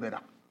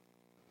volverá.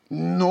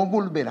 No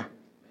volverá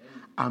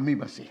a mi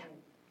vacía.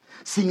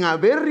 Sin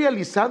haber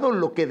realizado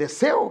lo que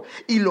deseo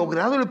y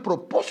logrado el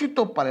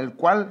propósito para el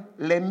cual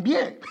le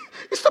envié.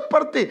 Esta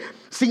parte,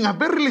 sin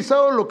haber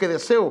realizado lo que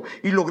deseo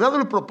y logrado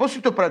el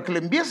propósito para el que le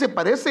envié, se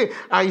parece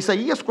a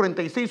Isaías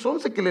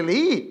 46:11 que le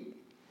leí.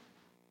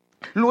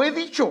 Lo he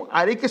dicho,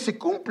 haré que se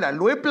cumpla.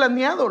 Lo he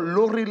planeado,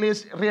 lo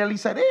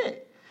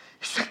realizaré.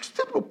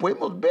 Esto lo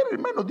podemos ver,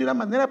 hermanos, de una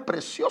manera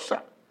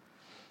preciosa.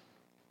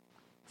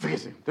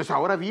 Fíjese, entonces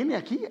ahora viene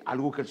aquí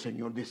algo que el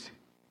Señor dice.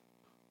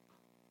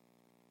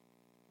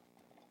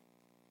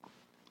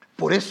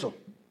 Por eso,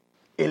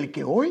 el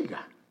que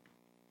oiga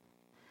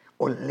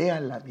o lea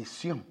la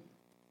visión,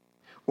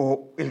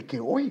 o el que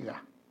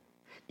oiga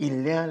y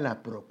lea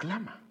la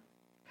proclama,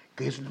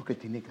 ¿qué es lo que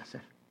tiene que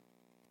hacer?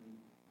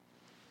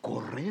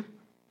 Correr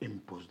en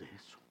pos de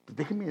eso.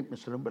 Déjenme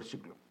mencionar un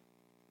versículo.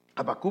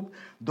 Habacuc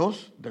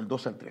 2, del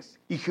 2 al 3.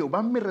 Y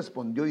Jehová me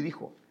respondió y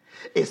dijo,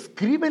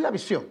 escribe la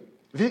visión.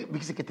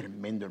 Fíjese qué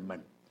tremendo,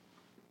 hermano.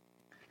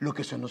 Lo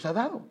que se nos ha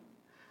dado.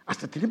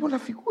 Hasta tenemos la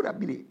figura,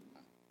 mire.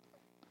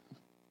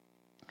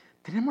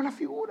 Tenemos la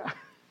figura.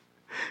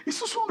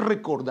 Eso es un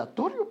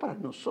recordatorio para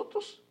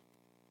nosotros.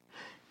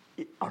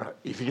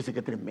 Y fíjese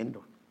qué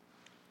tremendo.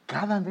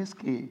 Cada vez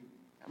que,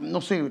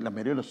 no sé la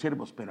mayoría de los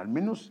siervos, pero al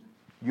menos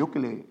yo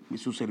y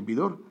su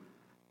servidor,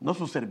 no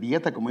su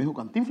servilleta como dijo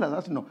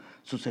Cantinflas, sino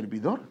su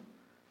servidor,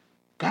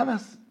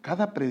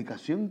 cada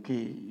predicación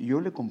que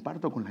yo le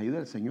comparto con la ayuda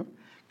del Señor,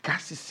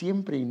 casi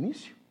siempre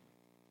inicio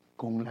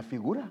con la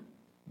figura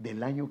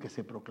del año que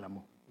se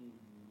proclamó.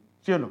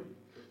 ¿Sí o no?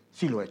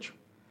 Sí lo he hecho.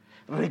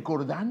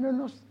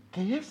 Recordándonos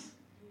qué es.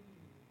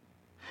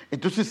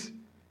 Entonces,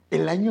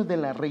 el año de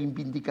la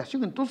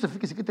reivindicación. Entonces,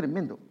 fíjese qué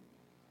tremendo.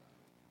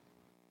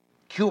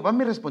 Jehová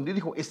me respondió y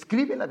dijo,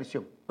 escribe la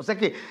visión. O sea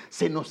que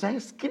se nos ha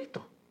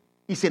escrito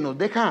y se nos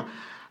deja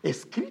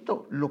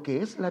escrito lo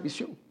que es la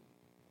visión.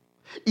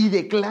 Y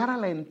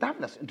declárala en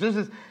tablas.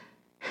 Entonces,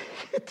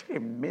 qué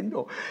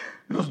tremendo.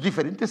 Los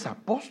diferentes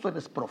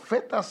apóstoles,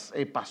 profetas,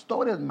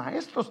 pastores,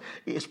 maestros,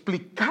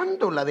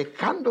 explicándola,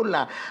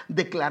 dejándola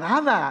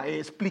declarada,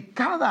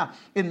 explicada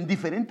en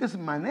diferentes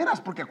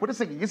maneras, porque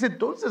acuérdense que en ese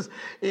entonces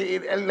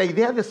la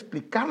idea de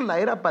explicarla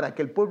era para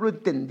que el pueblo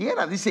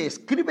entendiera. Dice,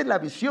 escribe la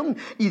visión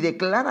y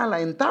declárala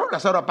en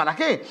tablas. Ahora, ¿para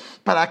qué?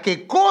 Para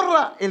que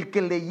corra el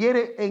que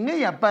leyere en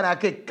ella, para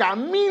que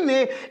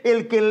camine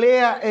el que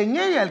lea en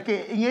ella, el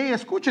que en ella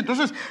escuche.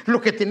 Entonces,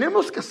 lo que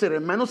tenemos que hacer,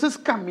 hermanos, es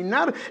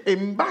caminar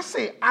en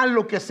base a lo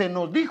lo que se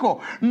nos dijo,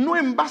 no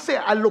en base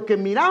a lo que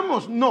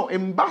miramos, no,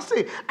 en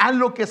base a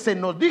lo que se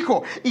nos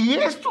dijo. Y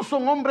estos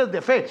son hombres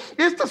de fe,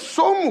 estas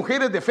son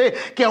mujeres de fe,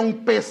 que a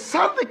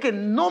pesar de que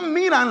no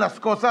miran las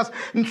cosas,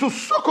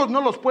 sus ojos no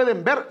los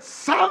pueden ver,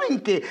 saben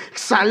que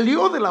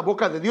salió de la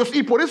boca de Dios.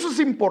 Y por eso es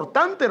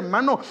importante,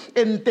 hermano,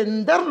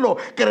 entenderlo,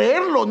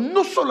 creerlo,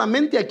 no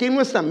solamente aquí en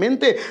nuestra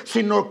mente,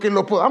 sino que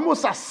lo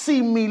podamos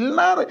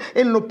asimilar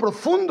en lo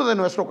profundo de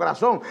nuestro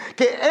corazón,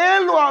 que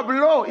Él lo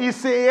habló, y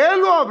si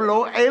Él lo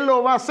habló, Él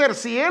lo va a hacer.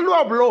 Si Él lo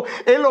habló,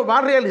 Él lo va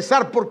a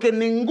realizar, porque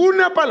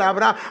ninguna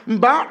palabra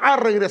va a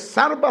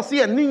regresar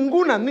vacía,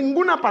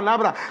 ninguna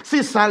palabra,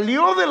 si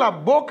salió de la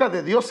boca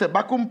de Dios, se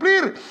va a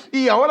cumplir.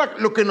 Y ahora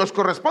lo que nos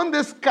corresponde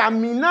es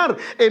caminar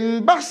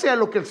en base a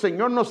lo que el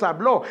Señor nos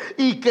habló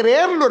y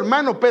creerlo,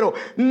 hermano, pero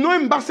no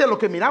en base a lo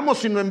que miramos,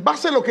 sino en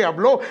base a lo que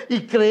habló,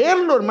 y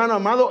creerlo, hermano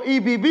amado, y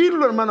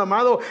vivirlo, hermano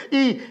amado,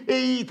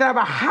 y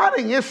trabajar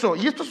en eso.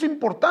 Y esto es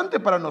importante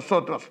para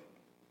nosotros.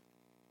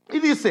 Y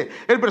dice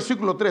el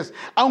versículo 3,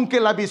 aunque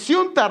la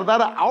visión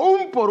tardara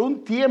aún por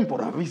un tiempo.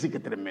 Dice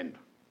que tremendo.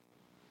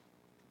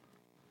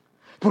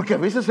 Porque a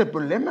veces el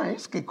problema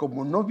es que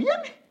como no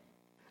viene,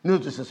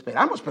 nos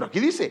desesperamos. Pero aquí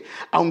dice,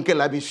 aunque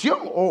la visión,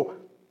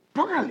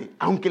 póngale,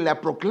 aunque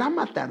la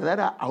proclama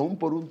tardara aún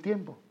por un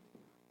tiempo.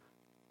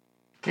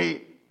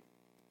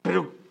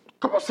 Pero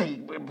 ¿cómo se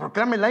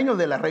proclama el año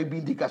de la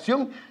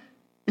reivindicación?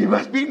 Y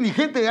más bien ni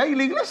gente hay en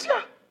la iglesia.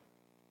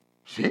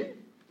 Sí,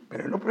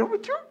 pero Él lo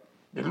prometió,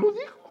 Él lo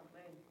dijo.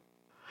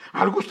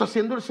 Algo está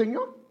haciendo el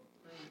Señor.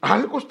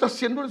 Algo está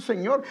haciendo el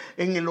Señor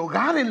en el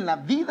hogar, en la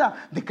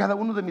vida de cada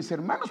uno de mis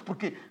hermanos,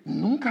 porque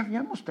nunca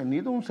habíamos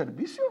tenido un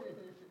servicio.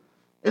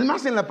 Es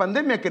más, en la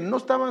pandemia, que no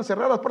estaban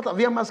cerradas las puertas,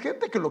 había más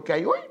gente que lo que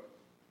hay hoy.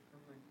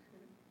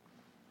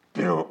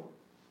 Pero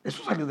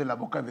eso salió de la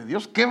boca de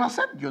Dios. ¿Qué va a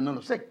hacer? Yo no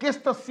lo sé. ¿Qué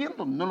está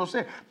haciendo? No lo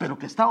sé. Pero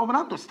que está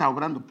obrando,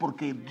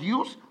 porque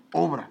Dios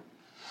obra.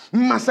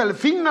 Mas al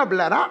fin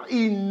hablará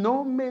y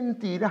no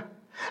mentirá.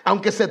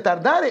 Aunque se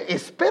tardare,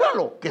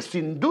 espéralo, que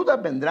sin duda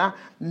vendrá,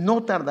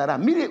 no tardará.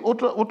 Mire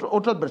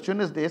otras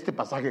versiones de este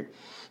pasaje.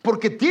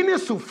 Porque tiene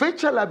su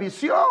fecha la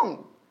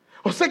visión.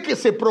 O sea que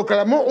se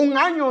proclamó un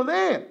año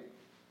de.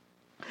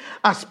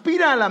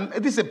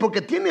 Dice,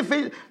 porque tiene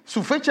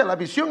su fecha la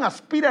visión,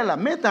 aspira a la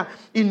meta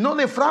y no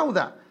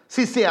defrauda.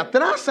 Si se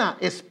atrasa,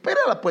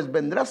 espérala, pues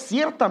vendrá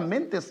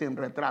ciertamente sin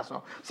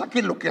retraso. O sea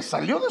que lo que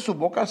salió de su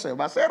boca se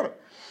va a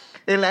hacer.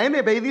 En la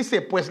NBI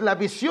dice, pues la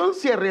visión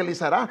se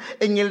realizará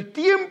en el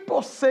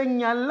tiempo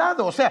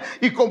señalado. O sea,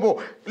 y como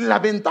la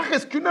ventaja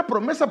es que una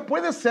promesa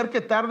puede ser que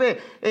tarde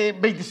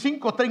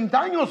 25, 30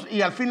 años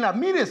y al fin la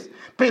mires.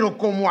 Pero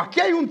como aquí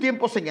hay un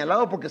tiempo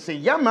señalado, porque se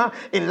llama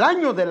el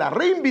año de la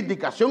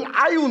reivindicación,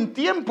 hay un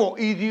tiempo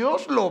y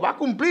Dios lo va a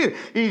cumplir.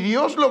 Y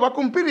Dios lo va a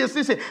cumplir. Y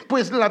dice,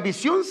 pues la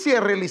visión se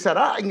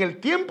realizará en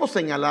el tiempo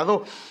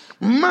señalado,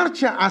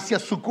 marcha hacia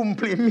su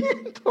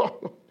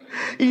cumplimiento.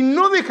 Y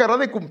no dejará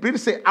de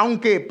cumplirse,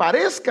 aunque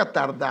parezca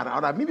tardar.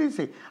 Ahora, mire,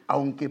 dice,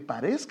 aunque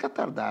parezca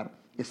tardar,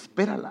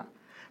 espérala,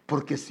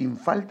 porque sin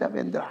falta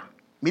vendrá.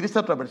 Mire esta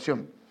otra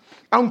versión.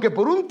 Aunque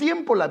por un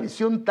tiempo la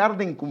visión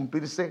tarde en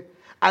cumplirse,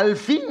 al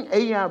fin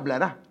ella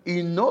hablará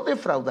y no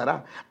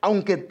defraudará.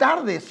 Aunque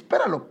tarde,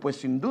 espéralo, pues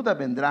sin duda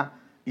vendrá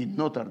y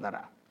no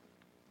tardará.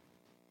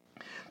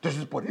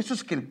 Entonces, por eso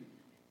es que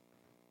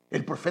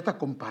el profeta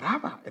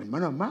comparaba,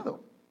 hermano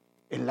amado,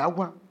 el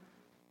agua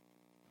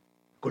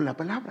con la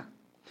palabra.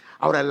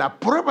 Ahora, la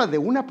prueba de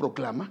una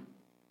proclama,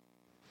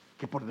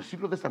 que por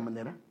decirlo de esta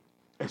manera,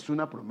 es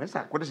una promesa.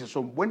 Acuérdense,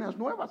 son buenas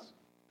nuevas.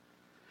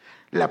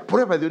 La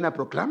prueba de una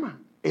proclama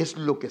es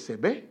lo que se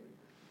ve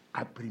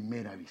a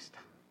primera vista.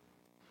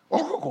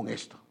 Ojo con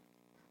esto.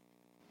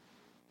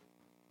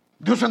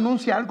 Dios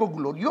anuncia algo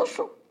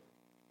glorioso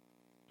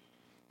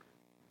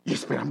y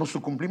esperamos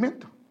su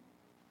cumplimiento.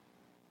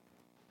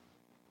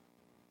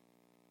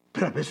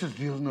 Pero a veces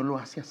Dios no lo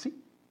hace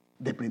así,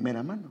 de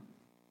primera mano.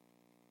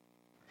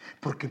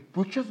 Porque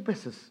muchas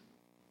veces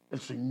el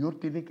Señor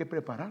tiene que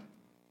preparar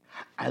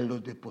a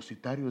los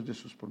depositarios de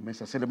sus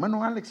promesas. El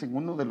hermano Alex, en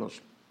uno de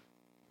los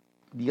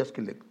días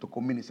que le tocó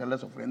ministrar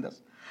las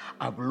ofrendas,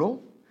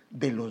 habló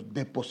de los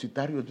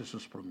depositarios de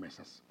sus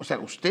promesas. O sea,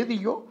 usted y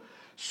yo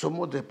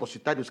somos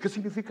depositarios. ¿Qué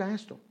significa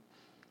esto?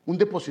 Un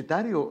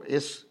depositario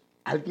es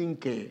alguien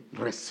que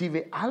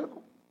recibe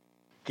algo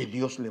que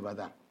Dios le va a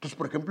dar. Entonces,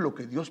 por ejemplo, lo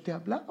que Dios te ha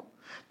hablado,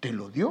 te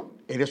lo dio,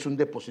 eres un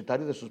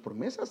depositario de sus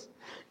promesas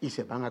y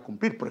se van a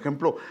cumplir. Por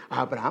ejemplo,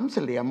 a Abraham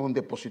se le llama un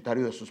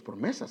depositario de sus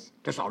promesas.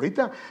 Entonces,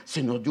 ahorita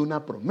se nos dio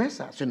una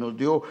promesa, se nos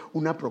dio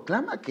una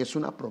proclama que es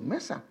una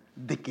promesa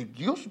de que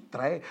Dios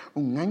trae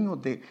un año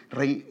de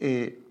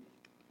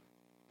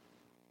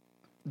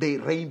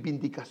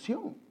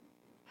reivindicación.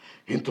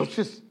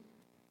 Entonces,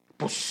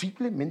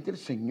 posiblemente el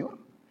Señor,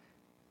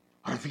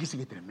 ahora fíjese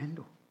que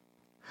tremendo,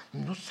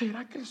 ¿no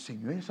será que el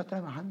Señor está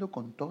trabajando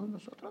con todos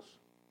nosotros?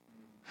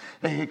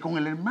 Con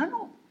el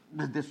hermano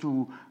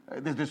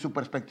desde su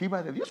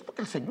perspectiva de Dios,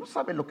 porque el Señor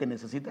sabe lo que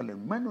necesita el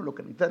hermano, lo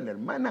que necesita la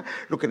hermana,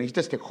 lo que necesita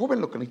este joven,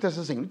 lo que necesita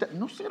esa señorita.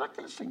 ¿No será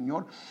que el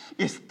Señor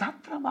está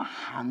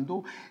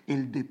trabajando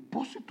el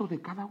depósito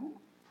de cada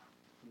uno?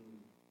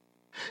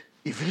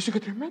 Y fíjese qué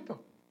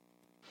tremendo.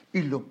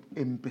 Y lo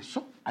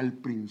empezó al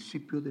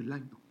principio del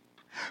año.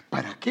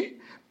 ¿Para qué?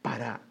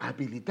 Para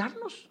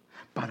habilitarnos,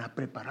 para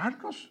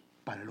prepararnos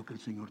para lo que el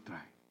Señor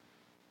trae.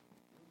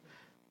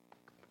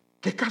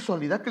 Qué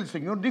casualidad que el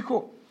Señor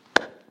dijo: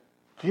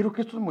 quiero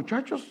que estos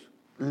muchachos,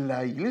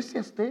 la iglesia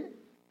esté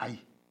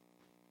ahí.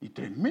 Y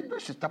tremendo,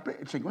 el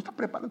Señor está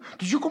preparando.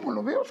 Entonces yo como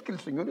lo veo es que el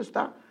Señor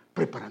está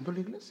preparando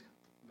la iglesia.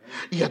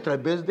 Y a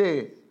través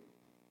de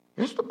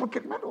esto, porque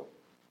hermano,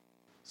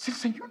 si el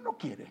Señor no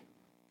quiere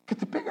que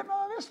te pegue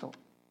nada de esto,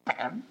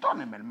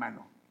 perdóneme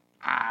hermano,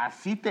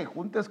 así te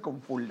juntes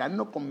con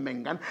fulano, con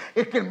mengano.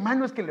 Es que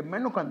el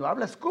hermano cuando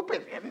habla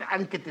escupe,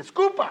 aunque te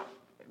escupa,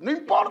 no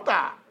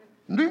importa.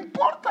 No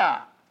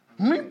importa.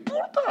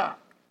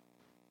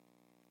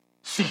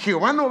 Si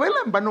Jehová no vela,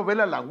 en vano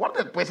vela la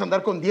guardia. Puedes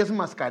andar con 10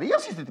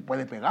 mascarillas y se te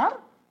puede pegar.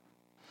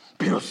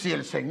 Pero si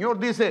el Señor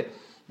dice,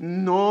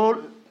 no,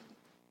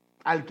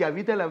 al que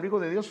habita el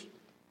abrigo de Dios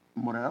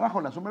morará bajo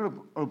la sombra del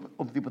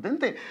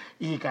omnipotente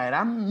y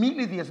caerán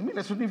 1000 y 10,000,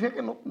 eso significa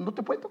que no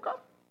te puede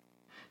tocar.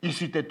 Y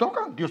si te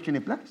tocan, Dios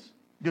tiene planes,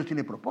 Dios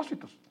tiene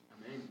propósitos.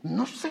 Amén.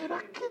 ¿No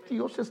será que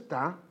Dios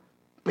está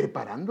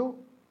preparando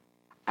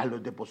a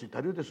los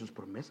depositarios de sus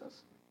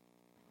promesas?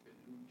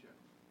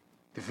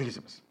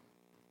 Fíjese pues.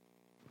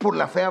 Por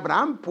la fe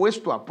Abraham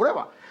puesto a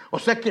prueba. O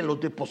sea que los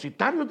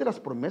depositarios de las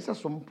promesas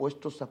son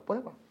puestos a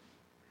prueba.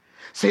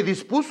 Se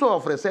dispuso a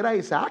ofrecer a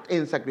Isaac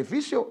en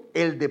sacrificio.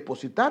 El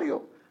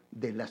depositario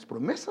de las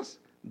promesas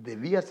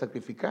debía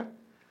sacrificar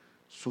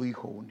su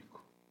hijo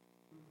único.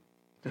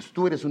 Entonces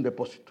tú eres un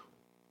depósito.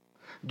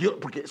 Dios,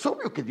 porque es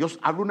obvio que Dios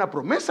habla una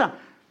promesa,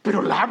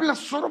 pero la habla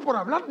solo por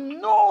hablar.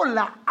 No,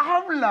 la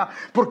habla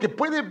porque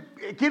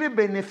quiere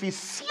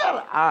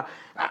beneficiar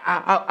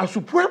a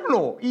su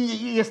pueblo.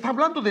 Y está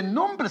hablando de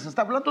nombres,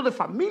 está hablando de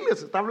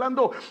familias, está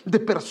hablando de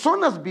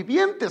personas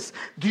vivientes.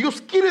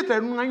 Dios quiere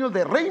traer un año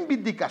de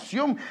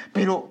reivindicación,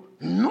 pero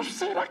 ¿no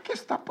será que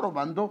está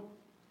probando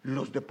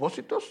los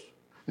depósitos?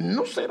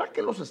 ¿No será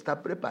que los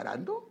está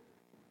preparando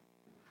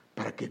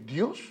para que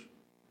Dios,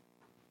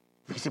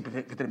 fíjese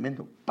qué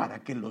tremendo,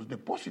 para que los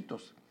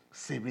depósitos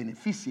se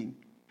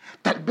beneficien?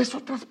 Tal vez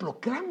otras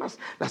proclamas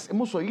las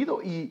hemos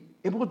oído y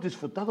hemos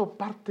disfrutado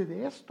parte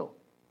de esto.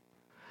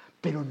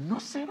 Pero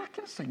 ¿no será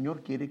que el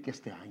Señor quiere que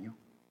este año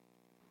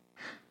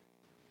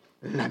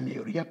la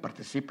mayoría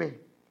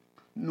participe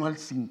no al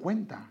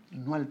 50,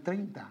 no al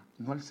 30,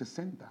 no al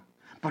 60?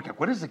 Porque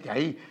acuérdense que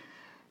hay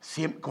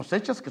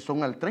cosechas que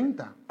son al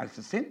 30, al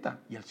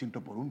 60 y al 100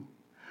 por 1.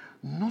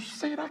 ¿No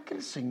será que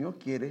el Señor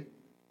quiere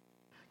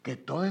que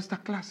toda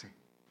esta clase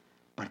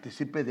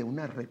participe de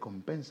una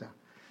recompensa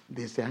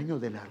de ese año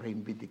de la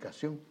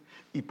reivindicación?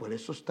 Y por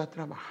eso está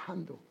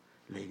trabajando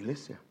la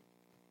iglesia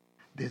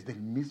desde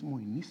el mismo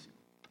inicio.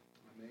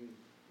 Amén.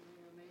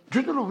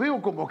 Yo no lo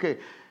veo como que,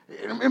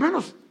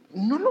 hermanos,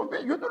 yo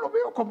no lo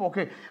veo como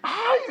que,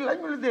 ay, el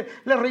año de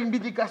la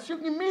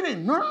reivindicación y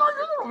miren, no, yo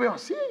no lo veo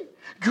así.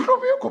 Yo lo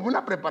veo como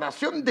una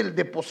preparación del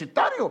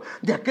depositario,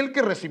 de aquel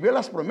que recibió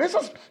las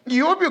promesas.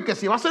 Y obvio que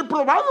si va a ser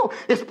probado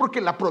es porque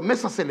la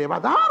promesa se le va a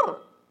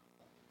dar.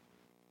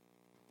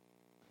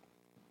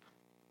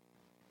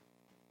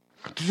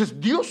 Entonces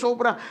Dios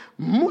obra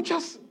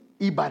muchas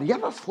y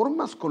variadas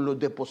formas con los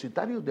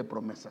depositarios de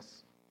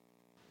promesas.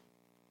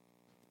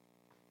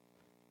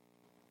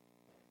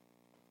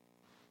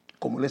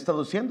 Como le he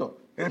estado diciendo,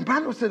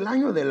 hermano, es el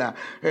año de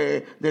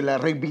la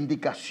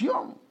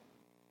reivindicación.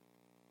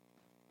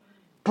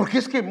 Porque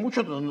es que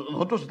muchos de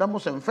nosotros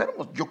estamos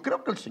enfermos. Yo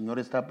creo que el Señor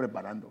está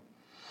preparando.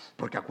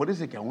 Porque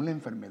acuérdense que aún la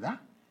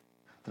enfermedad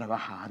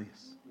trabaja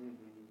áreas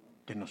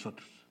de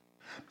nosotros.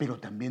 Pero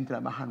también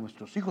trabaja a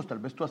nuestros hijos. Tal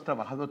vez tú has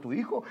trabajado a tu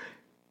hijo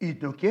y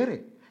no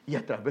quiere. Y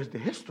a través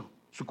de esto,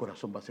 su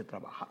corazón va a ser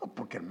trabajado.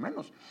 Porque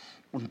hermanos,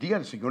 un día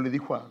el Señor le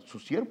dijo a su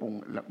siervo,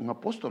 un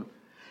apóstol,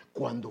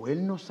 cuando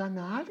Él no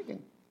sana a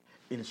alguien,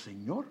 el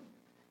Señor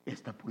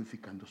está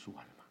purificando su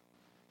alma.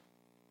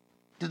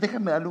 Entonces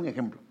déjame darle un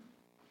ejemplo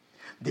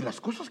de las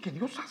cosas que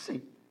Dios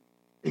hace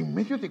en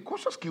medio de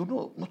cosas que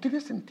uno no tiene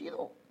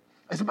sentido.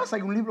 Es más,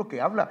 hay un libro que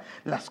habla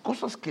las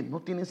cosas que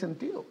no tienen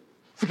sentido.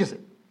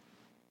 Fíjese,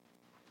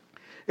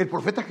 el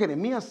profeta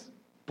Jeremías,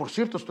 por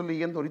cierto, estoy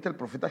leyendo ahorita el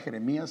profeta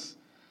Jeremías.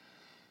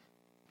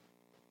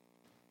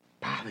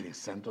 Padre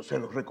Santo, se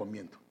los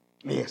recomiendo.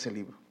 Lea ese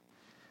libro.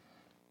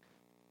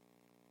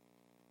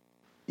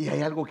 Y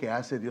hay algo que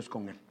hace Dios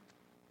con él.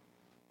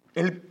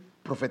 Él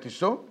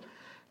profetizó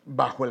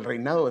bajo el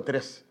reinado de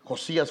 3.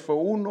 Josías fue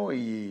uno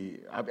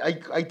y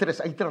hay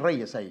tres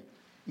reyes ahí.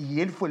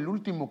 Y él fue el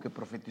último que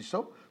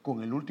profetizó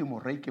con el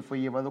último rey que fue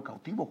llevado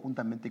cautivo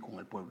juntamente con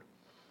el pueblo.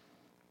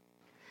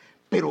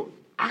 Pero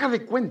haga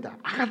de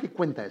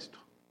cuenta esto.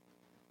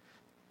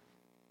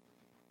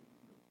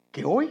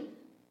 Que hoy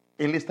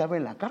él estaba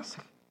en la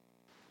cárcel.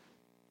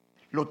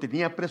 Lo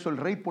tenía preso el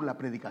rey por la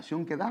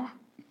predicación que daba.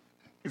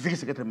 Y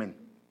fíjese qué tremendo.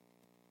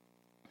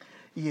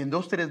 Y en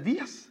 2, 3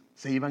 días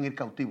se iban a ir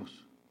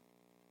cautivos.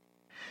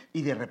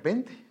 Y de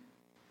repente,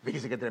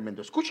 fíjese qué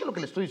tremendo. Escuche lo que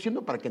le estoy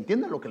diciendo para que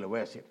entienda lo que le voy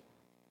a decir.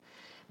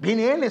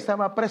 Viene él,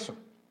 estaba preso.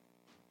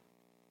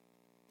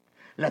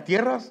 La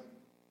tierra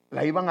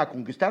la iban a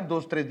conquistar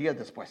 2, 3 días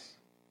después.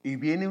 Y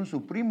viene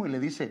su primo y le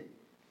dice: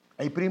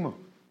 hey, primo,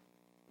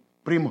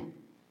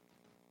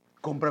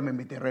 cómprame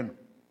mi terreno.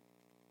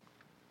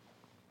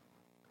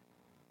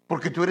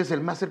 Porque tú eres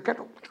el más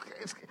cercano.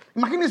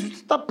 Imagínese, usted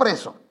está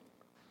preso.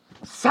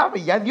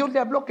 Sabe, ya Dios le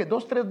habló que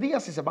 2, 3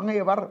 días y se van a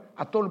llevar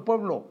a todo el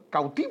pueblo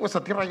cautivo.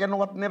 Esa tierra ya no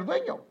va a tener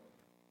dueño.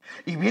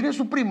 Y viene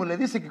su primo y le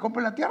dice que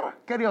compre la tierra.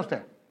 ¿Qué haría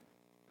usted?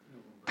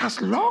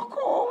 ¿Estás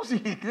loco?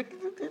 Sí,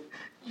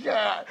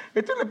 ya,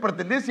 esto le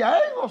pertenece a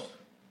ellos.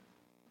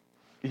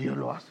 Y Dios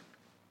lo hace.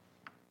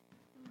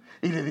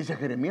 Y le dice a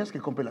Jeremías que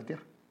compre la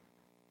tierra.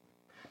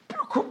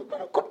 Pero ¿cómo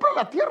compra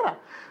la tierra?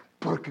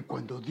 Porque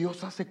cuando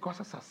Dios hace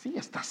cosas así,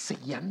 está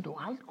sellando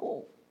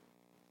algo.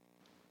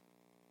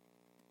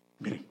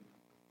 Mire.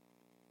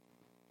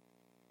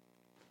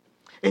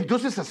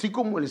 Entonces, así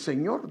como el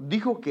Señor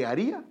dijo que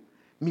haría,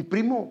 mi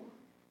primo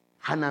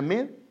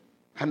Hanamel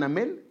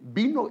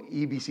vino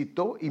y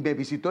me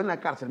visitó en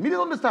la cárcel. Mire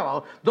dónde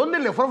estaba, dónde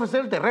le fue a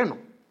ofrecer el terreno.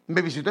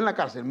 Me visitó en la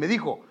cárcel. Me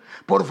dijo: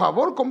 por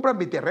favor, compra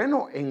mi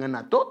terreno en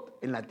Anatot,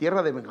 en la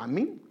tierra de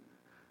Benjamín.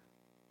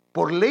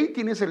 Por ley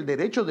tienes el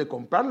derecho de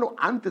comprarlo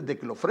antes de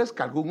que lo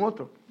ofrezca algún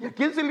otro. ¿Y a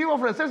quién se le iba a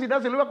ofrecer si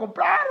nadie se lo iba a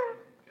comprar?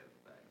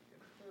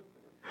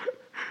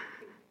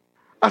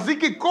 Así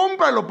que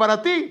cómpralo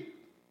para ti.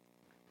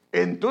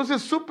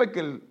 Entonces supe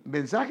que el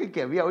mensaje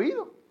que había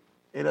oído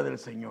era del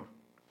Señor.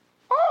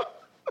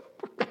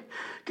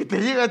 Que te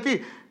llega a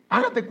ti.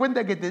 Hágate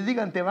cuenta que te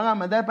digan: te van a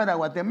mandar para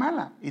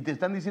Guatemala y te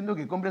están diciendo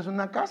que compres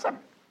una casa.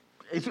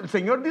 El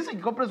Señor dice que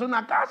compres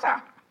una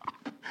casa.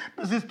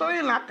 Pues si estoy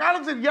en la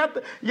cárcel,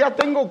 ya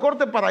tengo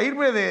corte para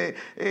irme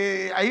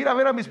a ir a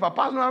ver a mis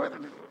papás. ¿No?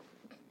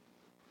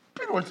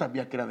 Pero él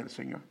sabía que era del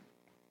Señor.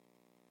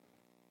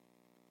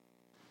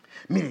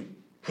 Mire,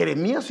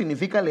 Jeremías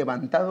significa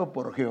levantado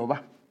por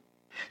Jehová.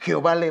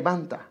 Jehová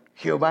levanta,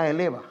 Jehová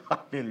eleva.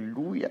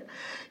 Aleluya.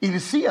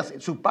 Hilcías,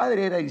 su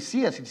padre era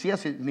Hilcías.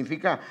 Hilcías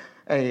significa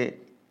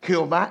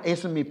Jehová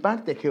es mi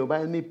parte,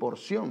 Jehová es mi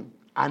porción.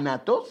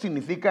 Anatot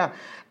significa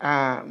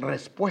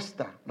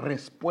respuesta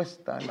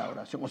a la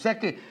oración. O sea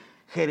que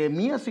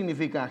Jeremías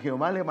significa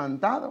Jehová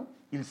levantado,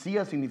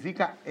 Hilcías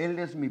significa Él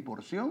es mi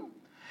porción,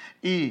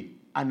 y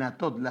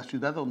Anatot, la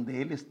ciudad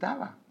donde él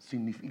estaba,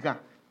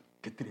 significa,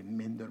 qué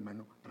tremendo,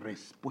 hermano,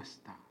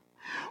 respuesta.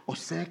 O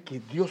sea que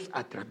Dios,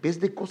 a través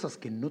de cosas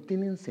que no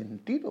tienen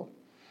sentido,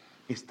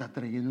 está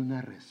trayendo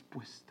una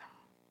respuesta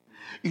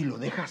y lo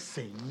deja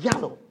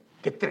sellado.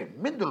 Qué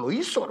tremendo, lo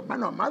hizo,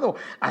 hermano amado,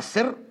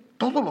 hacer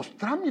todos los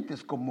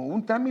trámites como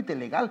un trámite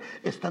legal,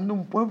 estando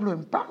un pueblo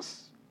en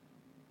paz.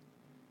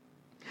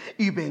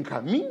 Y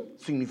Benjamín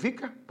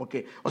significa,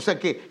 porque, o sea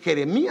que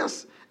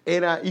Jeremías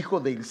era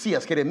hijo de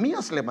Hilcías.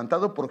 Jeremías,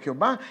 levantado por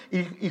Jehová,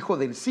 hijo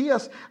de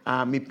Hilcías,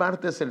 mi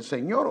parte es el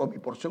Señor, o mi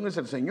porción es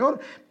el Señor,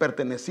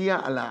 pertenecía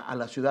a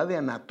la ciudad de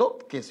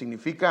Anatot, que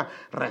significa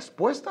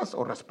respuestas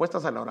o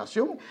respuestas a la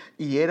oración,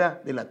 y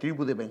era de la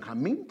tribu de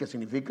Benjamín, que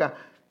significa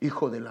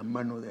hijo de la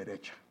mano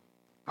derecha.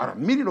 Ahora,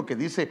 mire lo que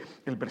dice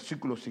el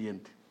versículo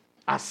siguiente.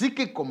 Así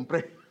que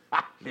compré,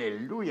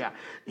 aleluya,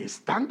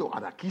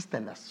 ahora aquí está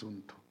el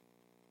asunto.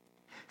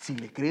 Si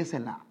le crees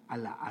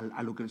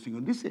a lo que el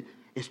Señor dice,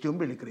 este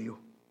hombre le creyó.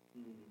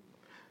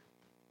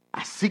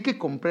 Así que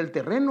compré el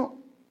terreno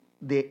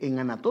en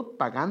Anatot,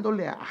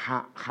 pagándole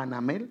a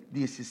Hanamel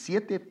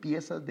 17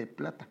 piezas de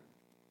plata.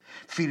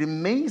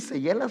 Firmé y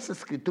sellé las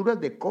escrituras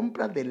de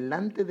compra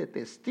delante de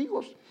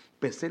testigos.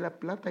 Pesé la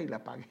plata y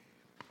la pagué.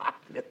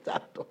 Padre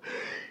santo.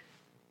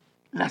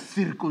 Las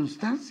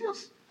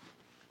circunstancias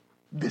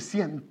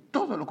decían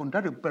todo lo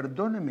contrario.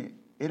 Perdóneme,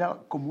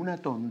 era como una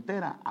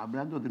tontera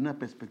hablando de una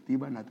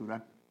perspectiva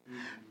natural.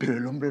 Pero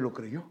el hombre lo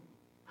creyó,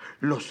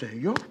 lo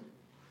selló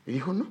y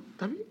dijo: no,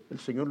 está bien, el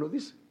Señor lo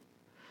dice.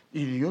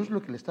 Y Dios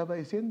lo que le estaba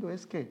diciendo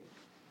es que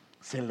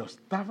se lo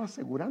estaba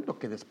asegurando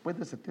que después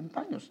de 70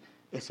 años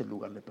ese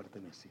lugar le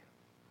pertenecía.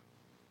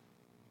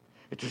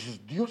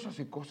 Entonces Dios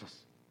hace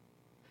cosas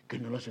que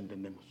no las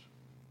entendemos.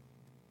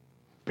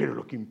 Pero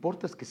lo que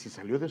importa es que si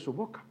salió de su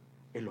boca,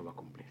 Él lo va a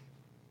cumplir.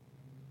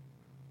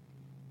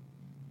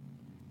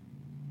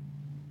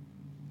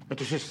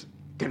 Entonces,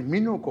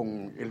 termino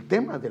con el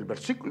tema del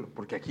versículo,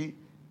 porque aquí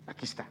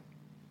está.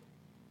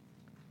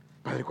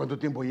 Padre, ¿cuánto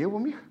tiempo llevo,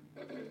 mija?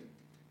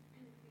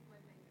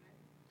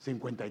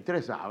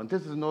 53.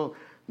 Entonces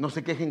no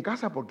se queje en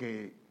casa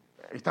porque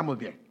estamos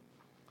bien.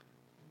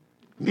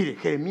 Mire,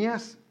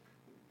 Jeremías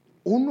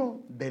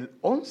 1 del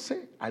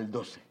 11 al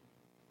 12.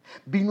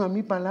 Vino a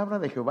mí palabra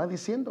de Jehová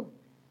diciendo: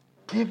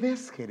 ¿qué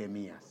ves,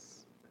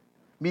 Jeremías?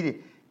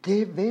 Mire,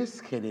 ¿qué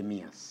ves,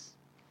 Jeremías?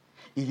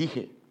 Y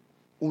dije: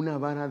 una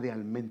vara de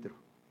almendro.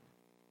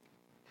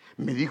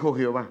 Me dijo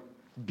Jehová: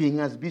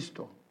 bien has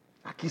visto.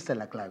 Aquí está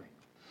la clave.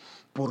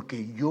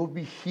 Porque yo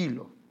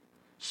vigilo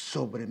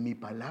sobre mi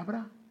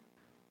palabra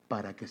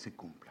para que se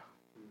cumpla.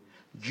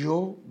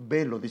 Yo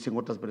velo, dicen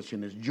otras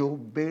versiones, yo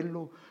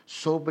velo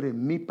sobre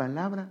mi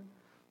palabra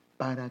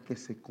para que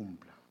se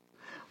cumpla.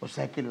 O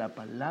sea que la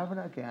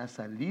palabra que ha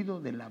salido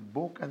de la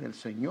boca del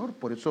Señor,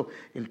 por eso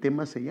el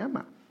tema se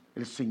llama,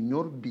 el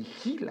Señor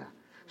vigila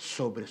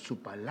sobre su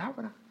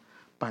palabra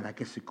para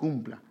que se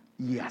cumpla.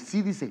 Y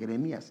así dice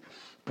Jeremías,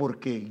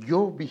 porque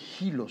yo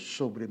vigilo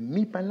sobre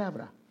mi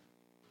palabra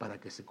para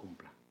que se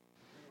cumpla.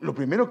 Lo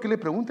primero que le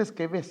pregunta es,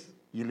 ¿qué ves?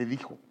 Y él le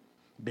dijo,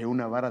 veo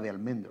una vara de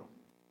almendro.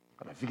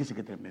 Ahora, fíjese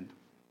qué tremendo.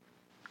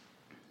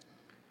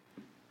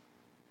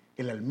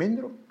 El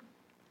almendro,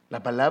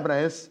 la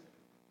palabra es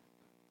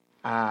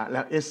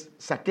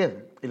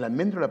saked. El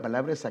almendro, la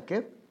palabra es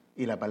saked,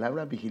 y la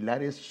palabra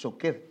vigilar es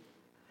soked,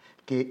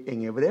 que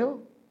en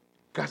hebreo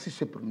casi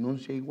se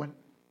pronuncia igual.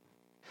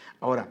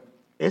 Ahora,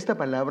 esta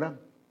palabra,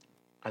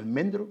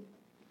 almendro,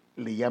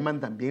 le llaman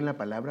también la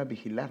palabra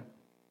vigilar.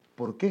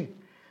 ¿Por qué?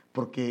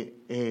 Porque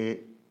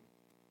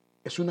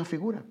es una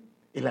figura.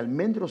 El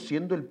almendro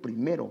siendo el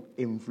primero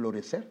en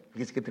florecer,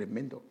 fíjese qué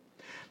tremendo,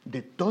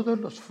 de todos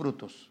los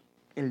frutos,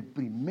 el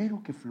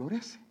primero que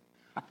florece,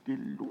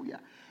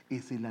 aleluya,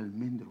 es el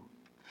almendro.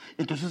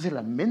 Entonces el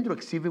almendro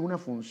exhibe una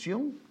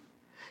función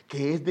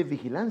que es de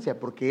vigilancia,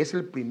 porque es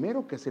el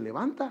primero que se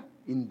levanta,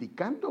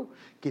 indicando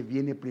que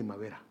viene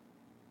primavera.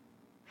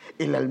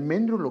 El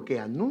almendro lo que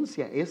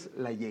anuncia es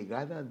la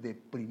llegada de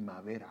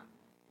primavera.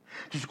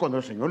 Entonces cuando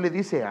el Señor le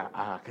dice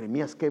a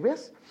Jeremías, ¿qué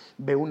ves?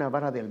 Ve una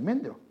vara de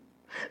almendro.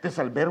 Entonces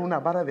al ver una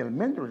vara de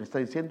almendro le está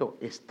diciendo,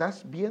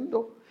 estás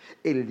viendo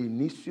el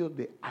inicio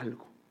de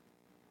algo.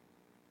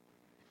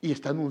 Y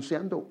está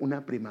anunciando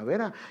una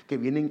primavera, que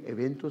vienen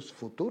eventos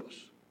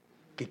futuros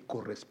que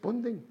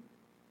corresponden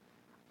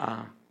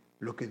a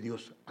lo que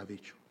Dios ha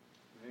dicho.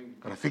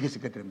 Ahora fíjese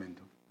qué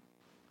tremendo.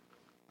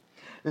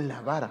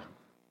 La vara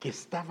que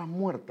estaba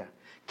muerta,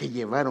 que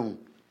llevaron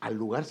al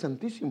lugar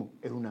santísimo,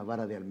 era una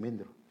vara de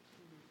almendro.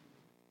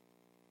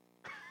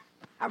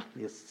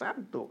 Padre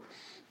Santo,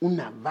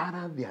 una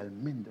vara de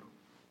almendro.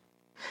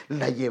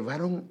 La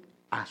llevaron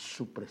a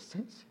su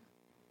presencia.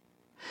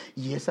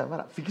 Y esa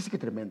vara, fíjese qué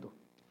tremendo,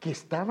 que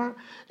estaba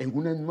en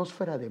una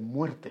atmósfera de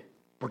muerte,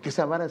 porque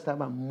esa vara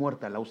estaba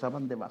muerta, la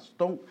usaban de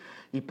bastón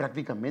y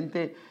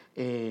prácticamente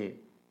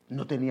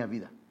no tenía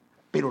vida,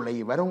 pero la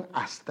llevaron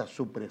hasta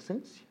su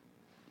presencia.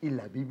 Y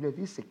la Biblia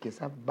dice que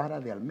esa vara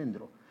de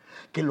almendro,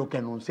 que lo que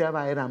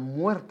anunciaba era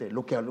muerte,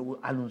 lo que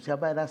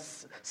anunciaba era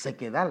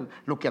sequedad,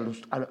 lo que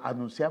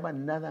anunciaba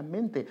nada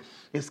mente,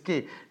 es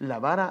que la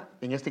vara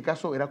en este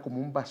caso era como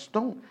un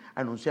bastón,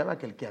 anunciaba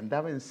que el que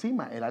andaba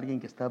encima era alguien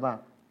que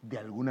estaba de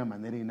alguna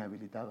manera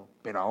inhabilitado.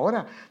 Pero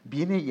ahora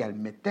viene y al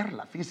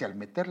meterla, fíjese, al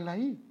meterla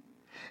ahí,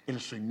 el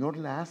Señor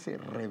la hace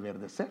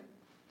reverdecer,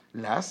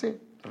 la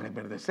hace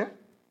reverdecer,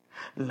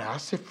 la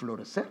hace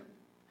florecer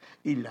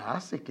y la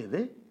hace que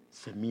dé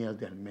semillas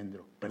de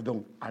almendros.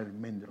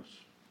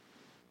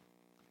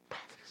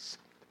 Padre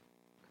Santo.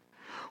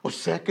 O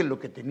sea que lo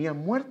que tenía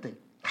muerte,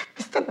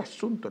 aquí está el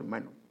asunto,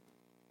 hermano.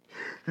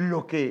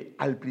 Lo que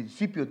al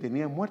principio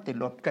tenía muerte,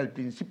 lo que al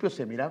principio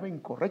se miraba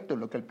incorrecto,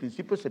 lo que al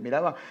principio se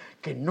miraba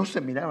que no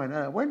se miraba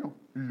nada bueno,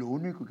 lo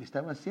único que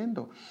estaba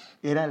haciendo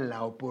era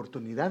la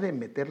oportunidad de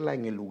meterla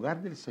en el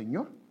lugar del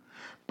Señor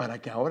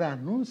para que ahora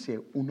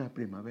anuncie una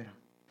primavera.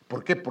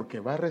 ¿Por qué? Porque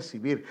va a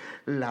recibir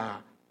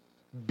la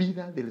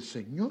vida del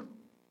Señor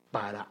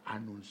para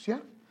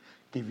anunciar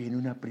que viene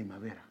una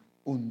primavera,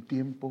 un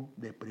tiempo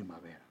de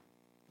primavera.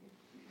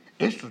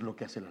 Eso es lo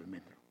que hace el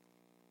almendro.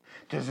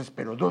 Entonces,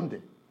 ¿pero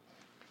dónde?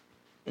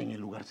 En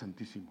el lugar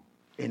santísimo,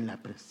 en la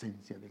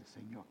presencia del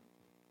Señor.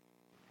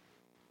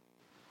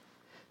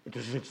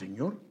 Entonces el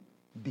Señor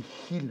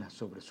vigila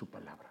sobre su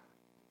palabra.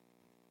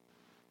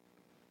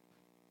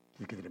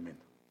 Es que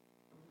tremendo.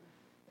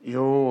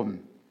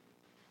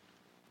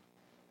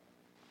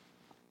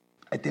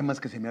 Hay temas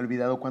que se me ha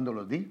olvidado cuando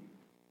los di,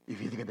 y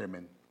fíjate que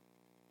tremendo.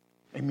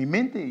 En mi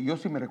mente, yo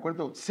sí me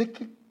recuerdo, sé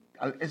que,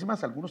 es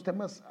más, algunos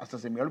temas hasta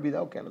se me ha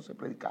olvidado que ya los he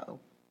predicado.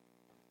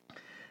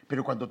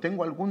 Pero cuando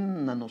tengo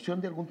alguna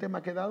noción de algún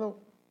tema que he dado,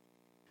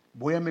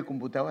 voy a mi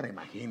computadora,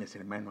 imagínense,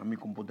 hermano, a mi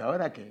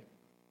computadora que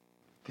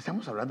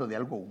estamos hablando de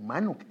algo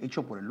humano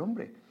hecho por el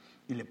hombre.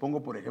 Y le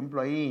pongo, por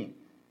ejemplo, ahí,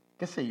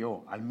 qué sé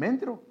yo,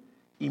 almendro,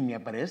 y me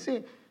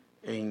aparece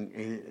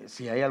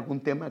si hay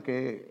algún tema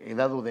que he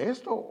dado de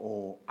esto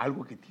o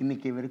algo que tiene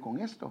que ver con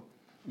esto.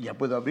 Y ya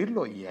puedo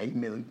abrirlo y ahí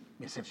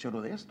me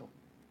cercioro de esto.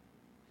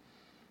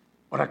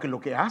 Ahora que lo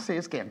que hace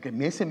es que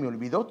aunque se me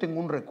olvidó, tengo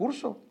un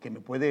recurso que me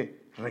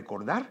puede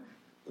recordar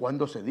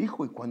cuándo se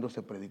dijo y cuándo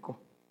se predicó.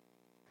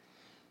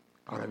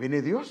 Ahora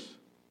viene Dios.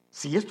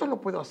 Si esto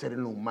lo puedo hacer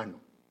en lo humano,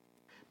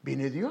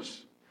 viene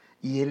Dios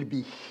y Él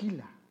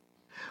vigila.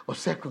 O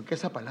sea, con que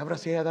esa palabra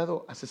se haya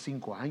dado hace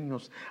 5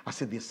 años,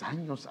 hace 10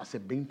 años, hace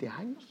 20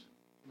 años,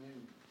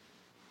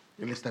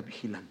 Él está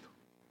vigilando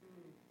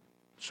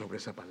sobre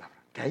esa palabra.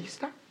 Que ahí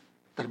está.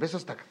 Tal vez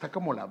hasta está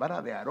como la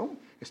vara de Aarón,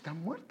 está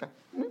muerta,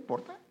 no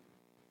importa.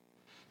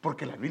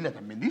 Porque la Biblia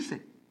también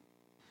dice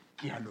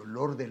que al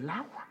olor del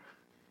agua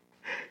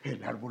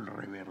el árbol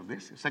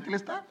reverdece. O sea que él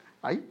está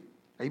ahí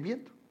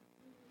viendo.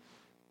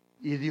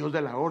 Y Dios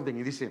da la orden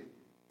y dice,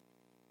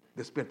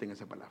 despierten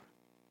esa palabra.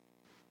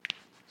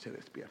 Se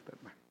despierta,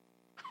 hermano.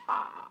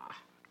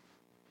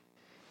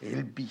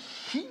 Él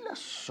vigila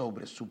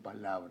sobre su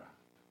palabra,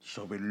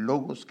 sobre el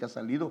logos que ha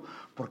salido,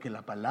 porque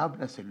la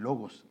palabra es el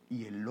logos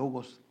y el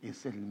logos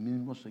es el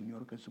mismo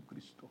Señor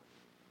Jesucristo.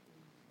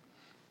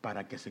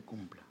 Para que se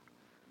cumpla,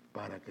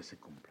 para que se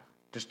cumpla.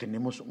 Entonces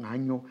tenemos un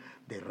año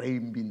de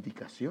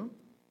reivindicación,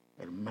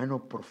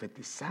 hermano,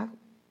 profetizado,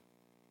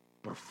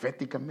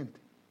 proféticamente.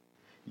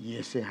 Y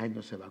ese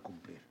año se va a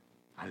cumplir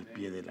al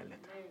pie de la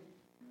letra.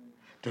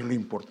 Entonces lo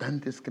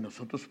importante es que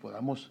nosotros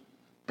podamos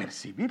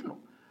percibirlo.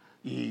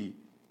 Y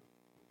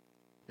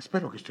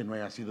espero que usted no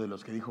haya sido de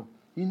los que dijo,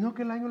 y no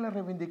que el año de la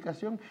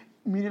reivindicación,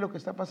 mire lo que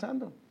está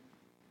pasando.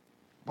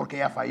 Porque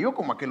ya falló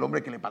como aquel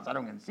hombre que le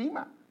pasaron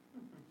encima.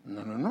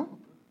 No.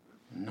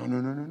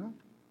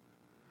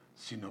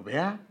 Sino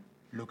vea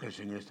lo que el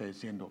Señor está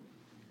diciendo.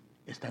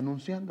 Está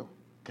anunciando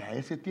que a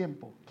ese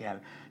tiempo,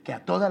 que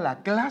a toda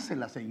la clase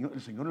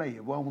el Señor la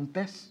llevó a un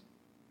test.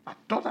 A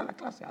toda la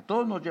clase, a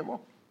todos nos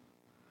llevó.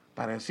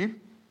 Para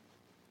decir,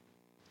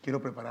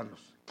 quiero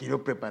prepararlos.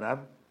 Quiero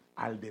preparar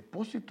al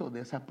depósito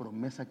de esa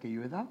promesa que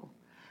yo he dado.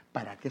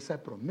 Para que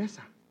esa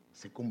promesa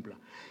se cumpla.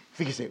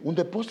 Fíjese, un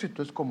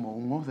depósito es como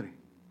un odre.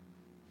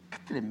 Qué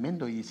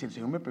tremendo. Y si el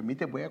Señor me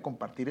permite, voy a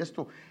compartir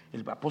esto.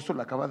 El apóstol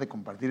acaba de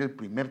compartir el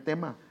primer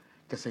tema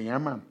que se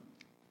llama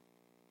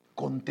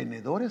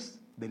contenedores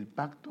del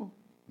pacto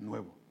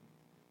nuevo.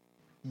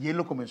 Y él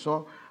lo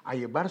comenzó a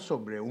llevar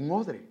sobre un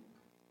odre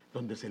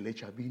donde se le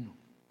echa vino.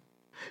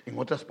 En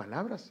otras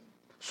palabras,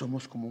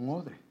 somos como un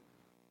odre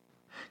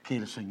que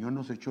el Señor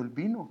nos echó el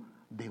vino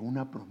de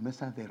una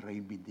promesa de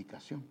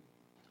reivindicación.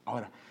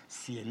 Ahora,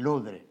 si el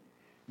odre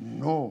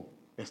no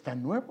está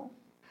nuevo,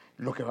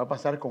 lo que va a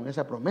pasar con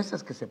esa promesa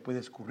es que se puede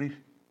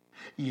escurrir.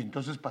 Y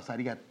entonces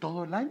pasaría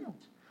todo el año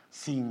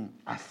sin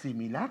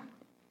asimilar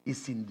y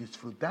sin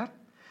disfrutar,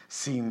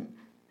 sin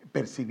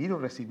percibir o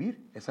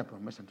recibir esa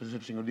promesa. Entonces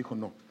el Señor dijo,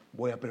 no,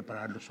 voy a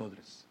preparar los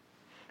odres.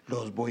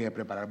 Los voy a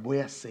preparar, voy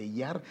a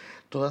sellar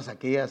todas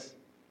aquellas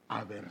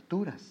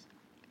aberturas,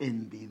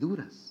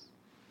 hendiduras,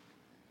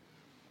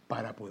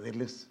 para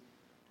poderles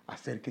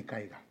hacer que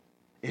caiga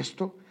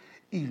esto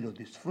y lo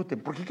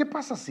disfruten. Porque ¿qué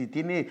pasa si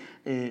tiene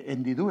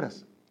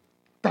hendiduras?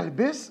 Tal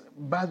vez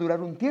va a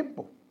durar un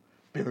tiempo,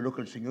 pero lo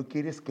que el Señor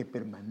quiere es que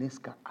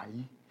permanezca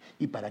ahí.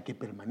 Y para que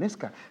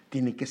permanezca,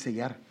 tiene que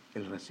sellar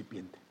el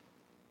recipiente.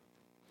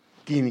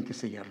 Tiene que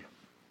sellarlo.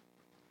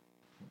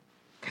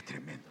 Qué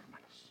tremendo,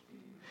 hermanos.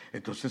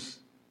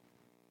 Entonces,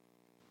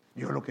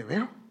 yo lo que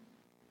veo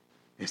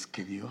es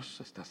que Dios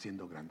está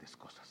haciendo grandes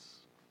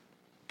cosas.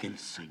 Que el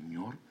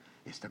Señor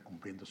está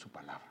cumpliendo su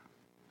palabra.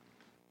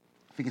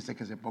 Fíjese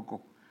que hace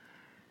poco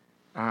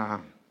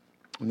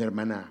una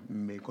hermana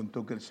me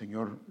contó que el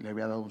Señor le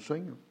había dado un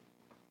sueño.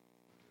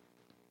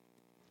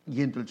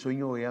 Y entre el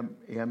sueño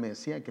ella me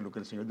decía que lo que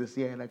el Señor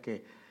decía era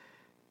que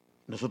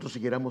nosotros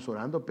siguiéramos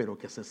orando, pero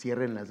que se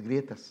cierren las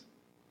grietas.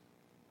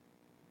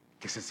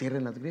 Que se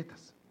cierren las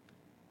grietas.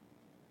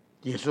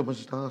 Y eso hemos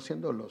estado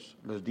haciendo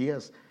los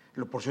días.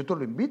 Por cierto,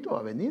 lo invito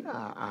a venir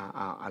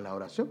a la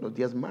oración, los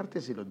días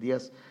martes y los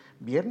días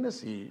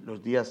viernes y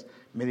los días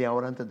media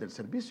hora antes del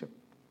servicio.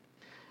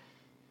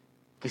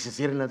 Que se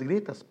cierren las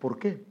grietas. ¿Por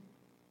qué?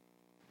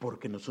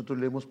 Porque nosotros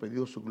le hemos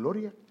pedido su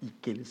gloria y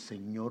que el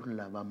Señor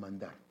la va a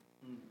mandar.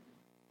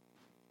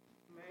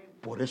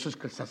 Por eso es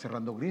que está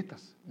cerrando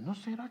grietas. ¿No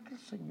será que el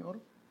Señor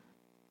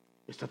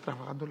está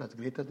trabajando las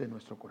grietas de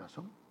nuestro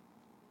corazón?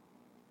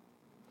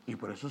 Y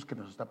por eso es que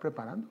nos está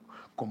preparando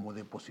como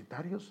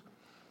depositarios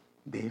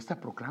de esta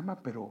proclama,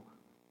 pero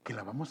que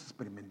la vamos a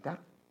experimentar.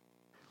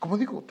 Como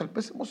digo, tal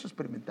vez hemos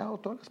experimentado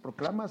todas las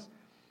proclamas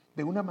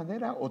de una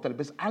manera, o tal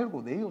vez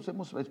algo de ellos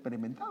hemos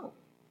experimentado,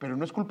 pero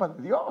no es culpa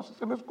de Dios,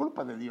 eso no es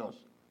culpa de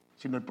Dios,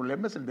 sino el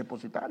problema es el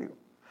depositario.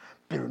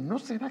 Pero ¿no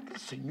será que el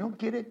Señor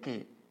quiere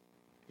que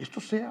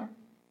esto sea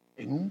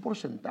en un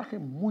porcentaje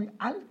muy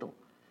alto,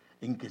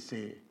 en que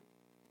se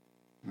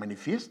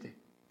manifieste,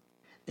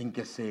 en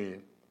que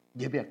se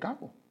lleve a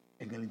cabo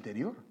en el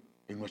interior,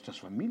 en nuestras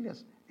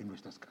familias, en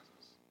nuestras casas?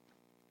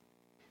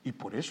 Y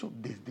por eso,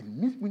 desde el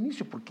mismo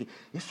inicio, porque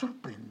es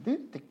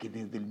sorprendente que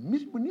desde el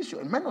mismo inicio,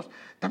 hermanos,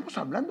 estamos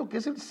hablando que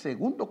es el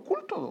segundo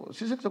culto,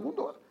 si es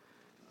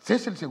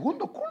el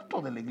segundo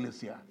culto de la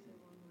iglesia.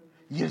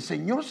 Y el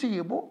Señor se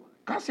llevó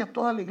casi a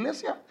toda la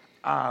iglesia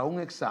a un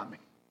examen,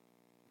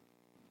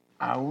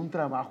 a un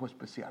trabajo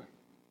especial.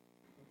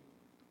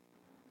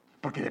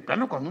 Porque de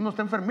plano, cuando uno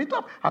está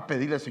enfermito, a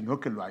pedirle al Señor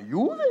que lo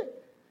ayude,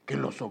 que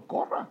lo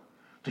socorra.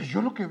 Entonces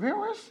yo lo que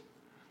veo es,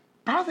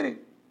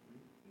 Padre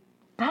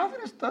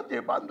está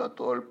llevando a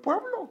todo el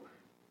pueblo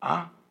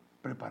a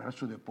preparar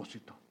su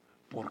depósito,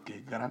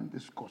 porque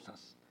grandes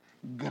cosas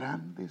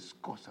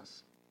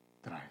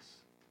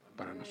traes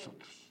para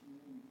nosotros.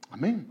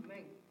 Amén.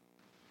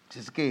 Así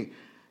es que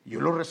yo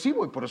lo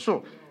recibo y por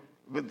eso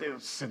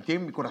sentí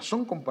en mi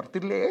corazón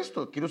compartirle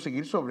esto. Quiero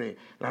seguir sobre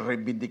la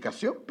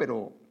reivindicación,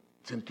 pero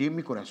sentí en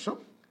mi corazón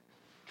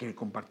que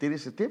compartir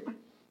ese tema,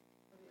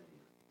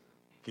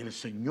 que el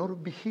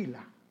Señor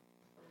vigila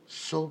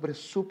sobre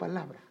su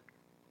palabra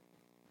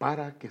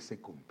para que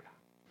se cumpla.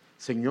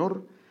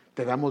 Señor,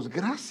 te damos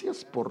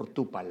gracias por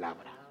tu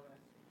palabra.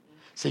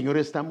 Señor,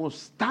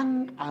 estamos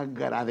tan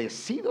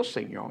agradecidos,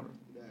 Señor.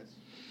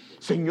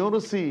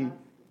 Señor, si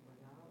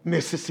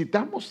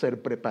necesitamos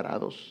ser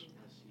preparados,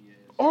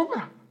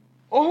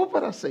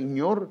 obra,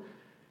 Señor.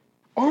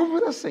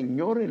 Obra,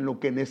 Señor, en lo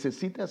que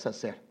necesitas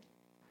hacer.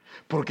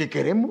 Porque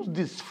queremos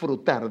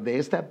disfrutar de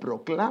esta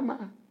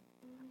proclama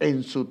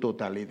en su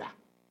totalidad.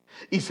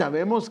 Y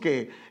sabemos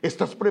que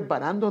estás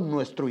preparando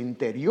nuestro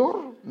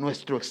interior,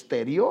 nuestro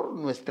exterior,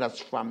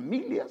 nuestras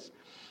familias,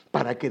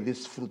 para que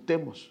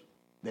disfrutemos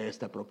de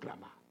esta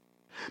proclama.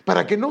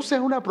 Para que no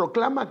sea una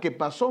proclama que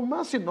pasó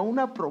más, sino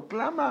una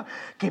proclama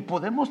que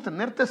podemos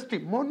tener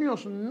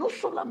testimonios no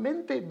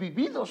solamente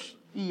vividos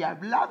y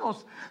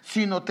hablados,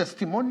 sino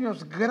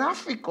testimonios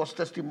gráficos,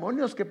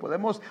 testimonios que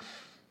podemos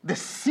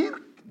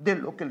decir de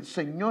lo que el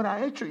Señor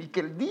ha hecho, y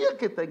que el día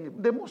que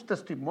demos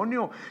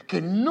testimonio,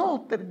 que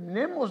no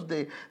terminemos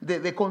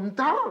de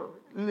contar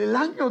el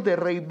año de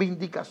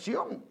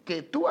reivindicación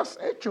que tú has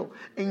hecho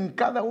en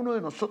cada uno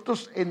de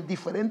nosotros en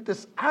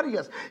diferentes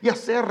áreas, ya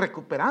sea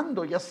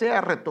recuperando, ya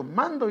sea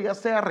retomando, ya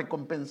sea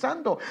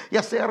recompensando,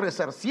 ya sea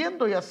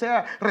resarciendo, ya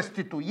sea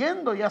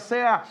restituyendo, ya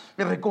sea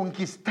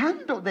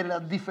reconquistando, de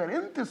las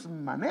diferentes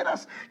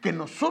maneras que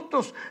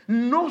nosotros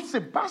no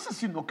se pase,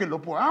 sino que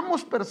lo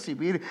podamos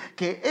percibir,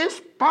 que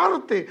es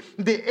parte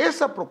de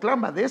esa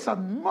proclama, de esa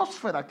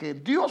atmósfera que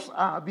Dios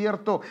ha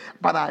abierto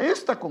para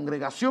esta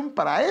congregación,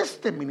 para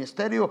este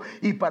ministerio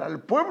y para el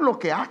pueblo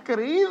que ha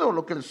creído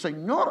lo que el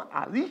Señor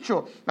ha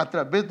dicho a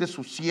través de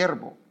su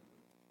siervo.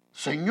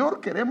 Señor,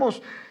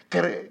 queremos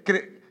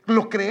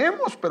lo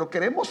creemos, pero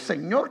queremos,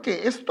 Señor,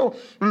 que esto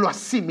lo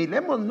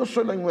asimilemos no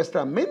solo en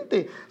nuestra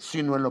mente,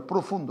 sino en lo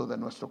profundo de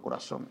nuestro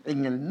corazón.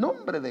 En el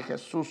nombre de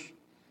Jesús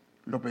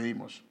lo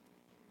pedimos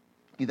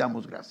y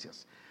damos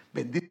gracias.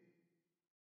 Bendito.